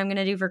 This is what I'm going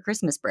to do for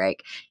Christmas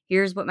break.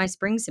 Here's what my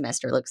spring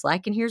semester looks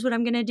like and here's what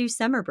I'm going to do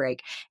summer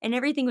break. And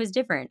everything was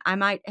different. I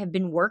might have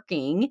been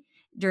working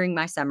during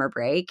my summer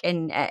break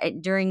and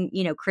during,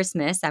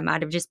 Christmas, I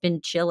might have just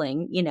been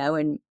chilling,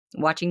 and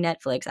watching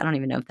Netflix. I don't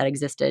even know if that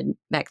existed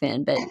back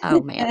then, but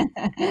oh man,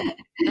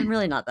 I'm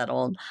really not that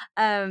old.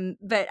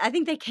 But I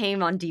think they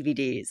came on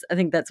DVDs. I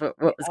think that's what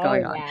was Oh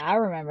going on. yeah, I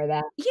remember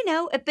that.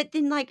 But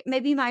then like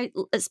maybe my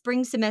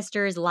spring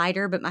semester is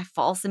lighter, but my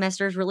fall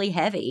semester is really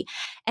heavy.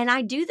 And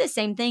I do the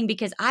same thing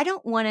because I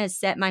don't want to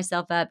set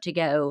myself up to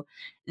go,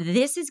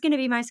 this is going to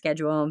be my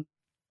schedule.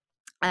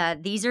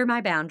 These are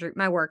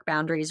my work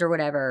boundaries or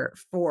whatever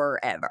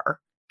forever,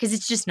 because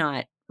it's just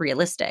not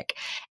realistic.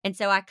 And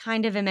so I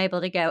kind of am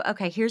able to go,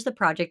 okay, here's the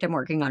project I'm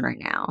working on right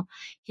now.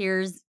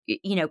 Here's,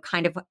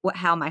 kind of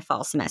how my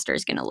fall semester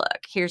is going to look.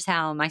 Here's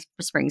how my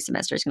spring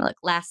semester is going to look.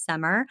 Last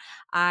summer,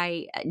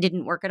 I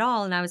didn't work at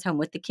all and I was home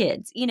with the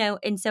kids,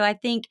 and so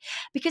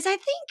because I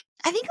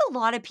think a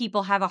lot of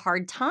people have a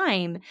hard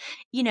time,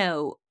 you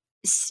know,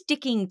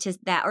 sticking to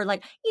that or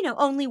like,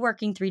 only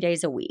working 3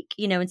 days a week,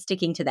 and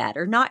sticking to that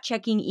or not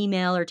checking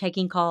email or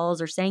taking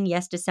calls or saying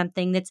yes to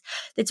something that's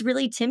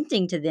really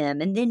tempting to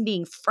them and then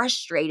being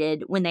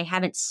frustrated when they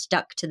haven't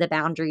stuck to the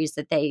boundaries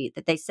that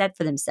they set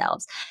for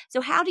themselves.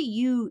 So how do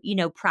you,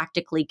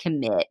 practically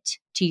commit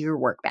to your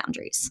work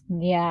boundaries?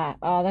 Yeah.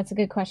 Oh, that's a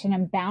good question.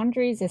 And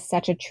boundaries is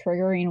such a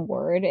triggering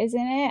word, isn't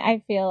it?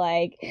 I feel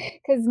like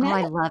because Oh, now,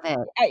 I love it.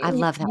 I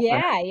love that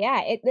word.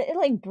 yeah, it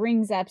like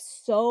brings up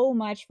so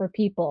much for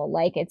people.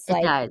 Like it's It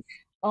like, does.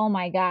 oh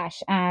my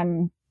gosh.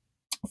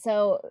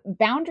 So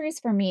boundaries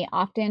for me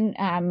often,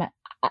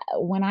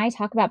 when I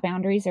talk about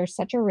boundaries, there's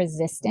such a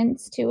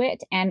resistance to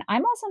it, and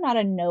I'm also not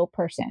a no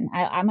person.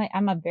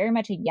 I'm a very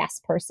much a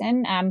yes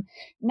person.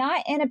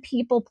 Not in a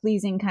people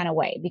pleasing kind of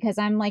way because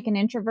I'm like an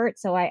introvert,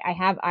 so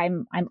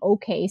I'm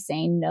okay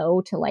saying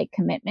no to like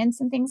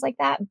commitments and things like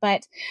that.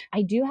 But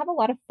I do have a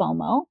lot of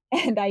FOMO,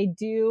 and I'm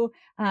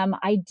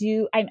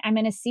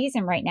in a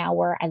season right now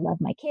where I love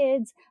my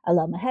kids, I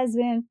love my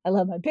husband, I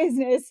love my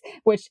business,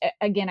 which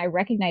again, I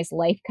recognize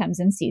life comes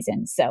in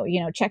seasons. So,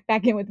 check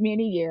back in with me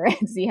in a year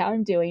and see how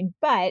I'm doing.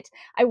 But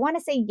I want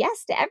to say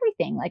yes to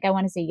everything. Like I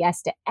want to say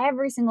yes to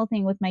every single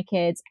thing with my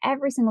kids,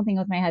 every single thing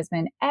with my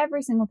husband,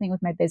 every single thing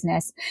with my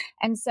business.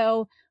 And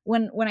so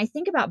when I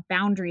think about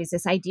boundaries,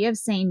 this idea of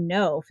saying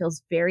no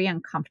feels very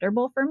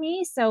uncomfortable for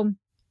me. So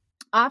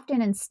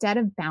often instead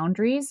of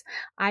boundaries,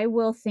 I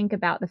will think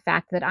about the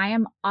fact that I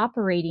am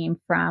operating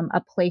from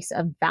a place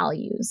of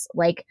values.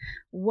 Like,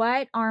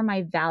 what are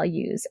my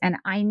values? And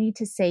I need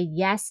to say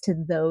yes to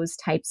those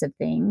types of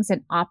things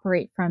and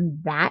operate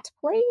from that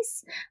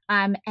place.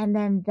 And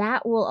then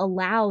that will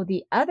allow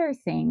the other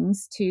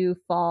things to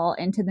fall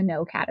into the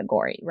no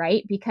category,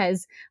 right?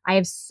 Because I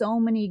have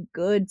so many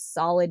good,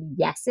 solid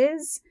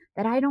yeses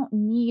that I don't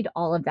need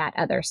all of that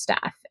other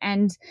stuff.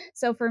 And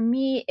so for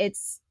me,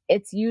 it's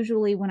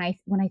usually when I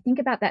think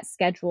about that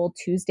schedule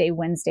Tuesday,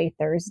 Wednesday,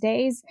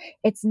 Thursdays,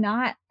 it's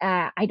not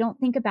I don't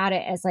think about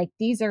it as like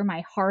these are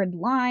my hard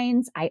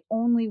lines. I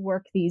only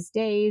work these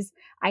days.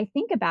 I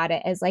think about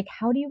it as like,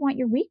 how do you want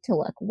your week to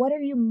look? What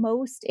are you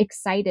most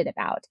excited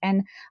about?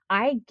 And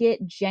I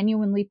get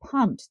genuinely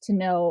pumped to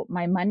know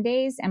my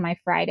Mondays and my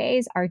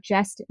Fridays are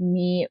just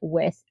me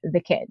with the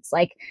kids.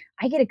 Like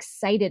I get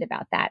excited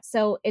about that.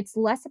 So it's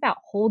less about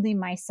holding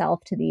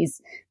myself to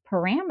these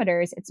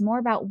parameters. It's more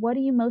about what are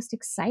you most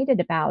excited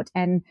about?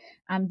 And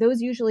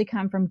those usually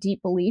come from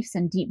deep beliefs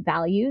and deep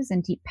values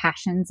and deep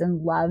passions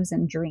and loves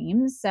and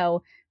dreams.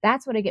 So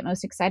that's what I get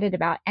most excited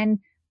about. And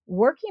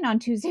working on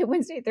Tuesday,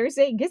 Wednesday,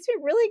 Thursday gets me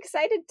really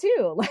excited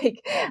too.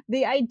 Like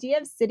the idea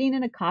of sitting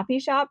in a coffee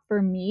shop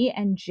for me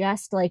and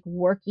just like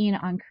working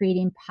on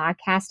creating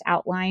podcast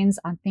outlines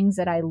on things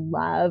that I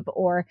love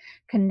or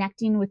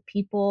connecting with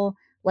people,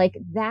 like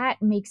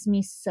that makes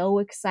me so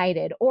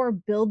excited. Or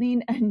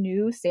building a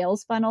new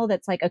sales funnel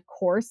that's like a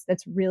course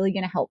that's really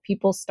going to help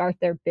people start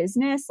their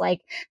business.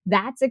 Like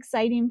that's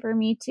exciting for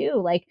me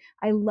too. Like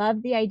I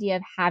love the idea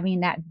of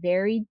having that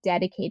very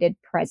dedicated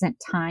present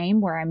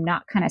time where I'm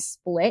not kind of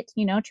split,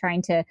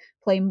 trying to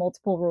play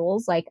multiple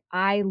roles. Like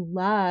I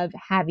love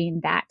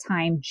having that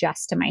time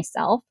just to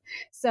myself.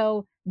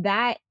 So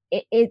that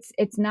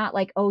it's not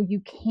like, oh, you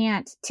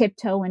can't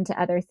tiptoe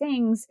into other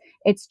things.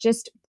 It's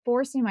just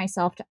forcing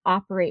myself to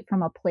operate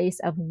from a place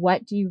of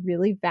what do you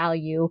really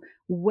value?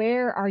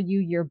 Where are you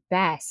your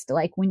best?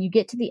 Like when you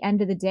get to the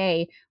end of the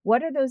day,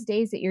 what are those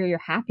days that you're your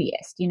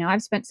happiest?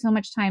 I've spent so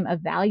much time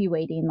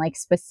evaluating like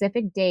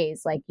specific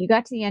days, like you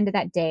got to the end of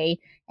that day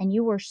and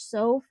you were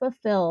so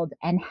fulfilled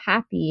and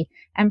happy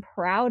and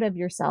proud of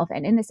yourself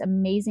and in this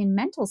amazing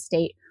mental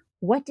state.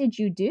 What did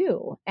you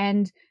do?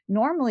 And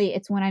normally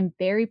it's when I'm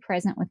very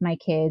present with my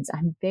kids.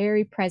 I'm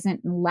very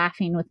present and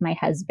laughing with my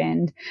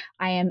husband.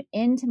 I am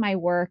into my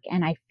work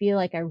and I feel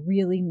like I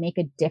really make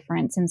a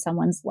difference in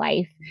someone's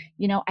life.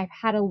 I've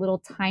had a little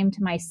time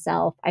to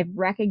myself. I've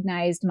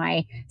recognized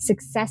my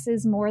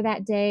successes more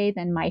that day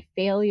than my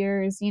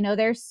failures.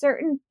 There's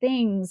certain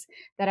things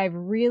that I've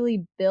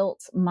really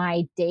built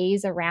my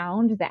days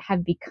around that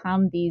have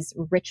become these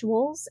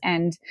rituals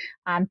and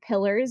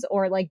pillars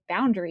or like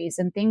boundaries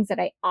and things that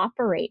I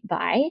operate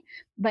by,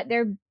 but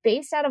they're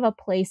based out of a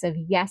place of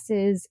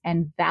yeses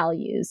and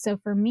values. So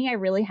for me, I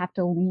really have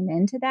to lean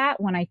into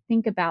that when I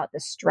think about the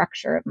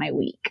structure of my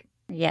week.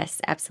 Yes,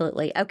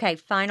 absolutely. Okay,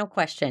 final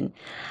question.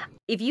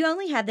 If you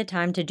only had the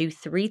time to do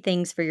 3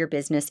 things for your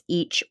business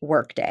each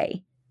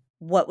workday,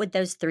 what would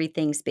those 3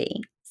 things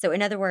be? So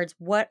in other words,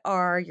 what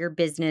are your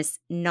business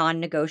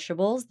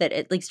non-negotiables that,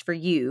 at least for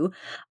you,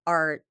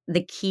 are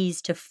the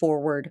keys to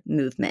forward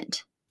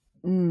movement?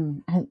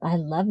 I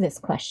love this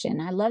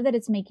question. I love that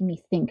it's making me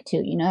think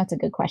too. That's a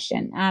good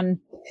question.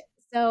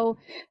 So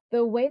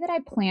the way that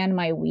I plan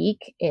my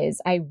week is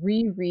I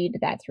reread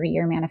that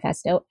 3-year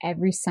manifesto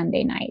every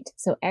Sunday night.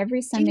 So every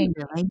Do Sunday, you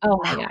really?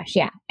 oh my Wow. gosh,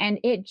 yeah. And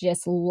it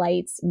just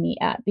lights me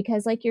up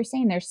because like you're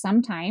saying, there's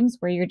some times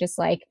where you're just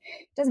like,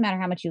 it doesn't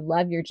matter how much you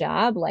love your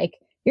job, like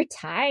you're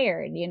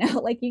tired,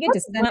 like you get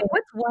to Sunday.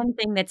 What's one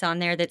thing that's on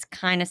there that's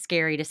kind of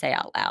scary to say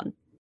out loud?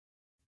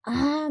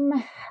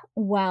 Um,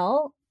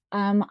 well,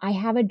 I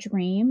have a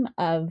dream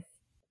of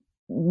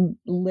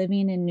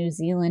living in New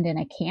Zealand in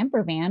a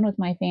camper van with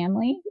my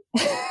family.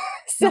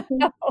 So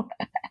Kelsey,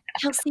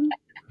 Kelsey,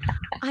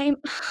 I'm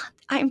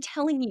I'm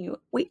telling you,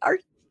 we are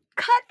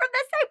cut from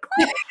the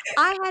same cloth.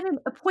 I had an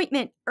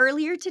appointment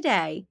earlier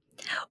today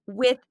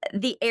with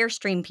the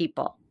Airstream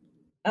people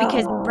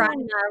because Brian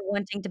and Oh, I are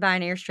wanting to buy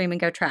an Airstream and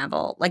go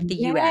travel, like the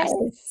US.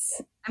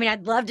 yes. I mean,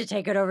 I'd love to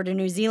take it over to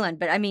New Zealand,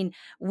 but I mean,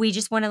 we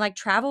just wanna, like,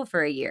 travel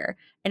for a year,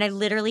 and I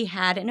literally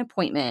had an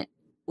appointment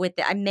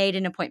I made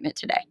an appointment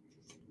today.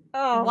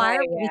 Oh Why my are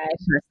we the gosh.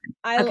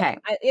 same person? Okay.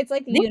 It's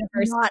like the This is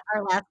universe. not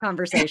our last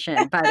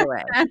conversation, by the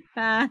way.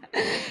 Like,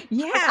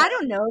 Yeah, I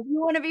don't know if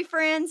you wanna be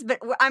friends, but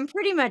I'm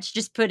pretty much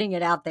just putting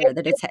it out there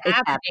that it's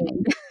it's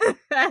happening.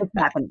 happening. It's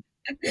happening.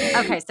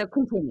 Okay, so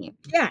continue.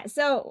 Yeah,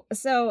 so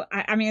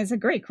I mean, it's a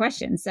great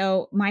question.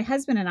 So my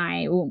husband and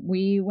I,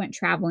 we went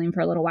traveling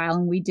for a little while,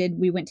 and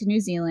we went to New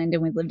Zealand,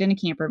 and we lived in a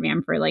camper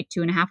van for like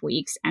 2.5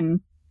 weeks,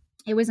 and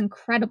it was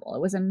incredible. It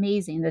was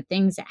amazing. The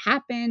things that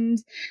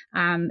happened,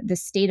 the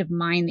state of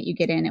mind that you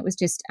get in, it was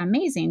just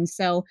amazing.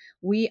 So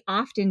we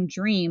often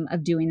dream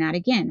of doing that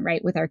again,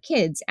 right, with our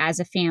kids as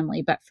a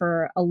family, but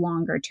for a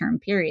longer term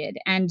period.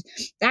 And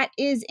that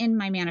is in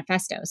my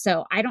manifesto.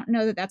 So I don't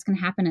know that that's going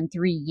to happen in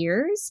 3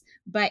 years,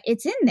 but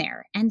it's in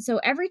there. And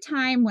so every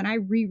time when I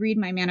reread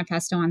my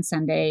manifesto on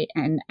Sunday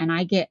and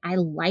I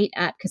light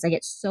up because I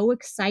get so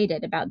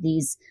excited about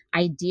these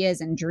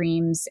ideas and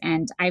dreams,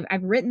 and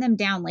I've written them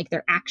down like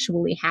they're actually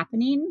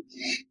happening.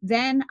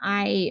 Then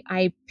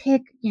I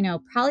pick,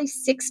 probably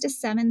 6 to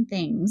 7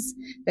 things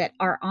that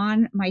are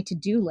on my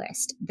to-do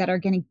list that are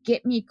going to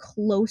get me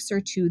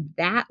closer to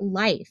that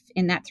life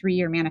in that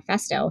 3-year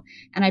manifesto.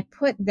 And I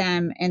put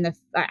them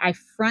I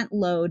front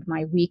load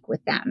my week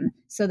with them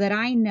so that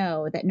I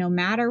know that no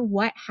matter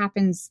what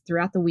happens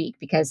throughout the week,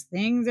 because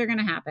things are going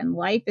to happen,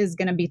 life is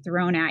going to be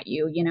thrown at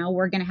you.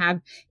 We're going to have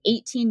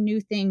 18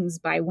 new things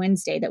by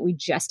Wednesday that we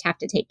just have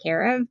to take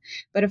care of.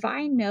 But if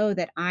I know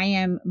that I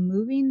am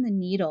moving the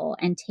needle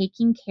and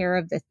taking care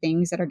of the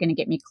things that are going to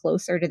get me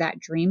closer to that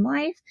dream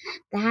life,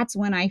 that's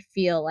when I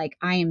feel like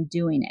I am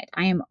doing it.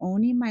 I am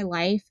owning my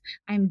life.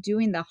 I'm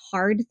doing the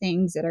hard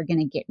things that are going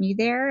to get me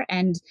there.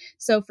 And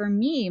so for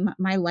me,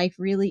 my life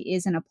really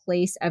is in a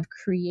place of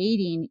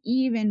creating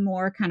even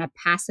more kind of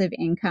passive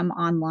income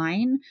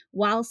online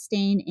while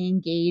staying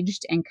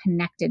engaged and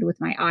connected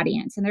with my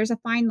audience. And there's a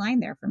fine line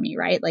there for me,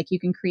 right? Like you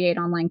can create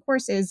online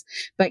courses,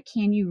 but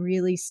can you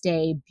really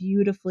stay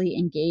beautifully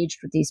engaged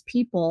with these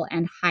people simple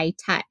and high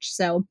touch.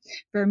 So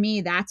for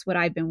me, that's what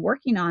I've been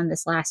working on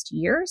this last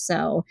year or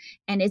so.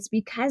 And it's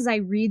because I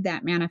read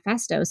that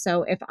manifesto.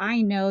 So if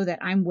I know that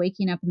I'm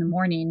waking up in the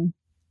morning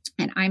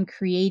and I'm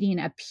creating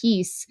a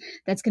piece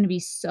that's going to be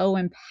so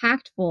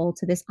impactful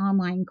to this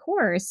online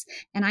course,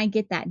 and I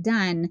get that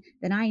done,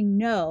 then I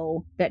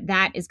know that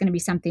that is going to be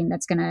something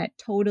that's going to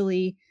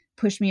totally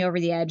push me over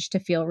the edge to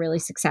feel really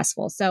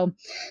successful. So,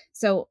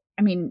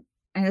 I mean,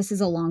 and this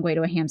is a long way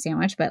to a ham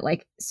sandwich, but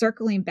like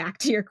circling back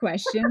to your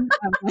question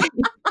of like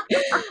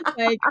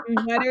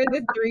what are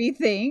the three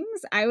things?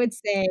 I would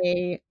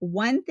say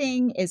one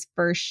thing is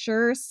for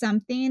sure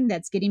something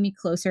that's getting me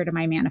closer to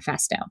my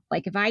manifesto.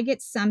 Like if I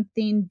get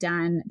something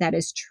done that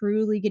is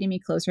truly getting me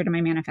closer to my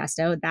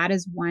manifesto, that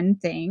is one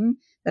thing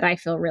that I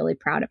feel really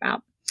proud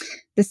about.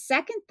 The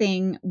second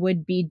thing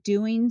would be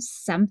doing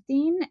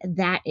something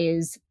that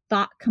is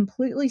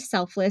completely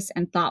selfless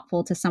and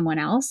thoughtful to someone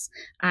else.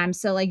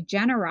 So like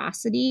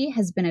generosity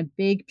has been a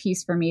big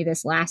piece for me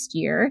this last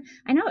year.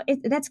 I know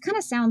that's kind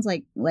of sounds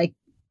like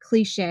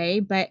cliche,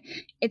 but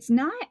it's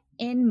not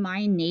in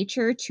my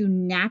nature to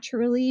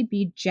naturally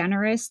be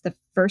generous the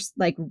first,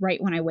 like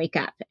right when I wake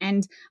up.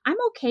 And I'm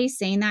okay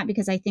saying that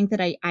because I think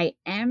that I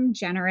am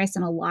generous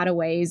in a lot of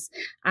ways.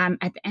 At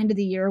the end of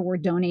the year, we're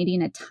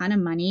donating a ton of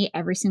money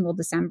every single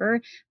December,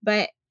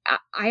 but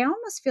I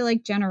almost feel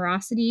like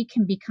generosity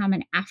can become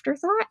an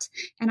afterthought,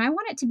 and I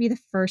want it to be the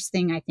first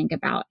thing I think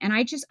about. And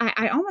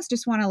I almost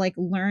just want to like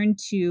learn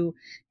to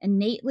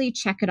innately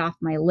check it off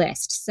my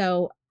list.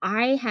 So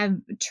I have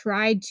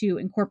tried to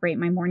incorporate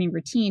my morning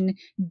routine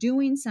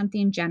doing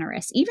something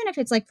generous, even if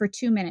it's like for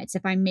 2 minutes,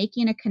 if I'm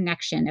making a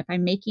connection, if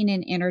I'm making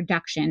an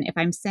introduction, if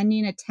I'm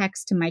sending a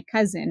text to my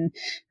cousin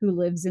who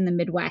lives in the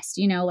Midwest,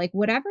 like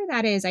whatever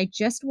that is, I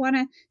just want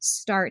to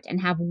start and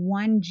have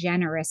one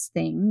generous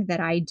thing that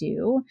I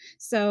do.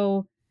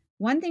 So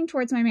one thing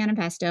towards my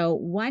manifesto,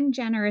 one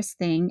generous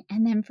thing.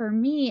 And then for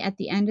me, at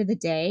the end of the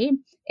day,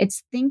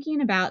 it's thinking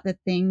about the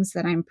things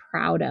that I'm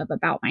proud of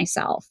about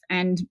myself.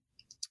 And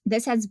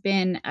this has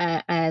been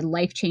a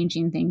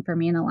life-changing thing for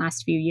me in the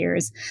last few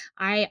years.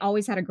 I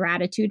always had a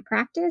gratitude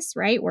practice,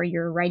 right? Where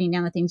you're writing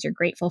down the things you're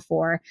grateful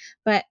for.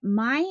 But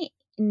my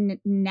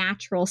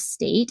natural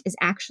state is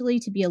actually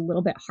to be a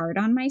little bit hard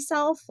on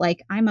myself.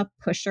 Like I'm a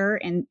pusher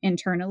and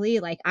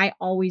internally, like I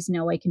always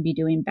know I can be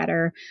doing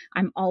better.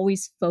 I'm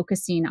always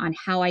focusing on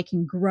how I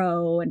can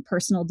grow and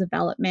personal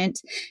development.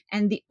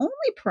 And the only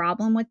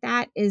problem with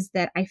that is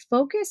that I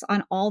focus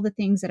on all the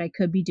things that I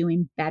could be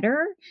doing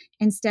better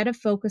instead of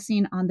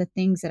focusing on the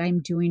things that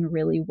I'm doing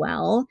really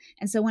well.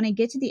 And so when I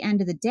get to the end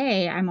of the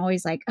day, I'm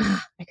always like,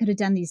 I could have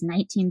done these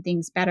 19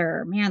 things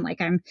better. Man, like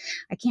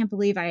I can't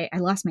believe I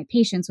lost my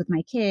patience with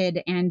my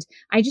kid. And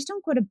I just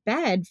don't go to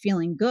bed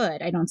feeling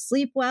good. I don't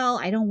sleep well.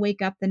 I don't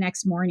wake up the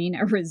next morning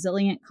a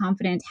resilient,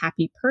 confident,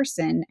 happy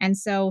person. And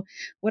so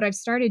what I've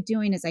started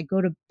doing is I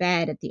go to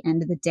bed at the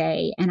end of the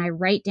day and I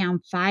write down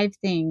 5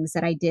 things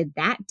that I did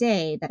that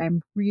day that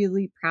I'm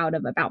really proud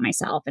of about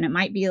myself. And it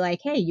might be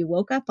like, hey, you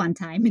woke up on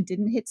time and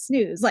didn't hit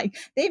snooze. Like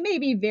they may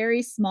be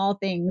very small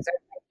things. Or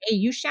hey,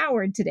 you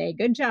showered today.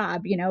 Good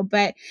job.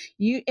 But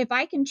if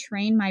I can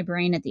train my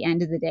brain at the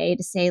end of the day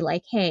to say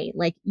like, hey,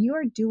 like you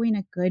are doing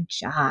a good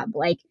job,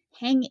 like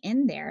hang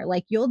in there,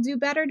 like you'll do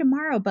better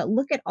tomorrow, but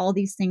look at all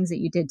these things that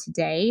you did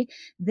today,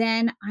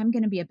 then I'm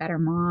going to be a better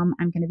mom.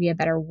 I'm going to be a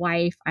better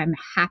wife. I'm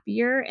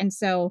happier. And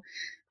so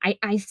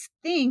I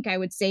think I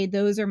would say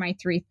those are my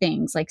 3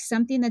 things, like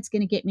something that's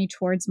going to get me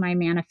towards my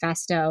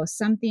manifesto,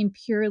 something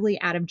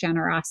purely out of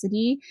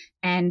generosity,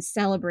 and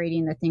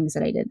celebrating the things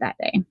that I did that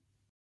day.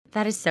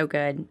 That is so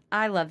good.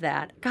 I love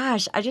that.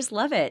 Gosh, I just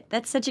love it.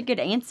 That's such a good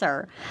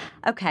answer.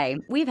 Okay.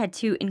 We've had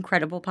 2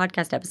 incredible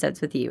podcast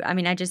episodes with you. I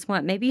mean,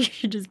 maybe you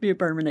should just be a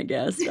permanent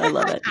guest. I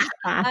love it.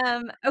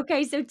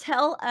 Okay. So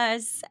tell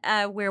us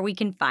where we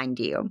can find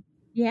you.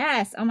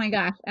 Yes. Oh my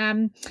gosh.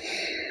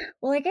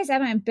 Well, like I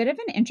said, I'm a bit of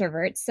an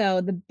introvert.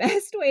 So the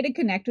best way to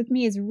connect with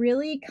me is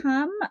really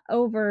come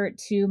over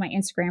to my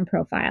Instagram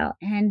profile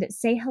and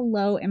say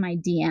hello in my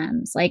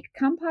DMs. Like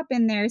come pop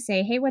in there,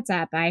 say, hey, what's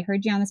up? I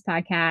heard you on this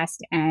podcast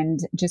and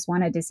just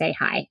wanted to say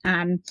hi.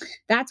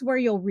 That's where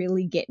you'll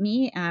really get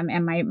me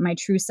and my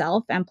true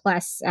self. And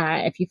plus,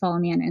 if you follow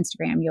me on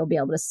Instagram, you'll be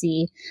able to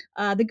see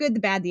the good, the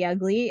bad, the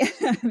ugly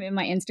in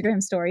my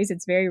Instagram stories.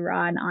 It's very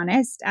raw and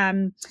honest.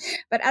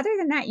 But other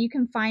than that, you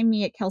can find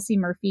me at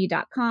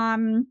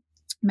kelseymurphy.com.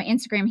 My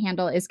Instagram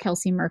handle is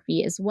Kelsey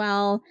Murphy as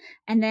well.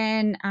 And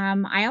then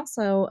I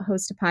also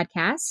host a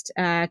podcast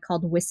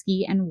called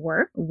Whiskey and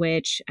Work,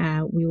 which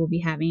we will be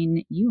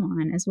having you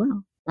on as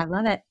well. I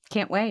love it.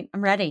 Can't wait.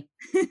 I'm ready.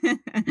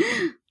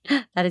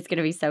 That is going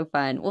to be so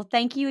fun. Well,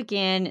 thank you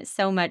again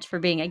so much for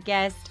being a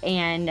guest.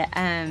 And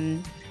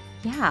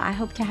I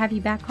hope to have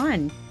you back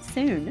on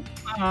soon.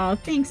 Oh,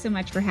 thanks so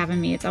much for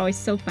having me. It's always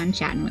so fun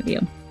chatting with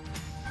you.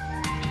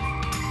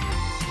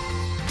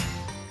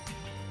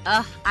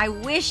 I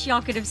wish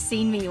y'all could have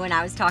seen me when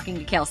I was talking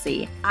to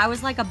Kelsey. I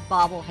was like a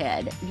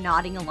bobblehead,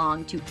 nodding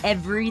along to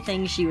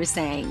everything she was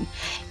saying.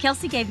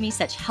 Kelsey gave me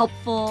such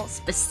helpful,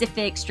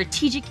 specific,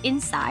 strategic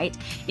insight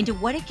into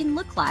what it can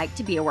look like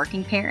to be a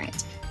working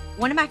parent.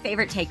 One of my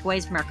favorite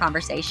takeaways from our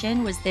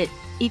conversation was that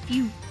if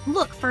you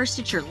look first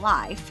at your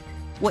life,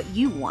 what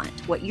you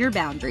want, what your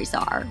boundaries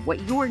are,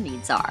 what your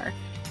needs are,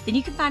 then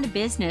you can find a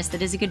business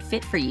that is a good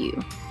fit for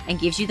you and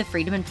gives you the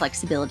freedom and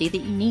flexibility that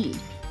you need.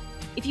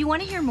 If you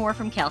want to hear more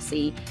from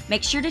Kelsey,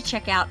 make sure to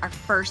check out our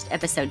first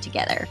episode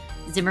together,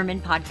 Zimmerman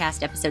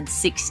Podcast episode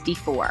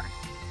 64.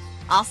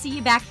 I'll see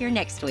you back here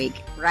next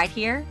week, right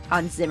here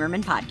on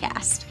Zimmerman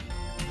Podcast.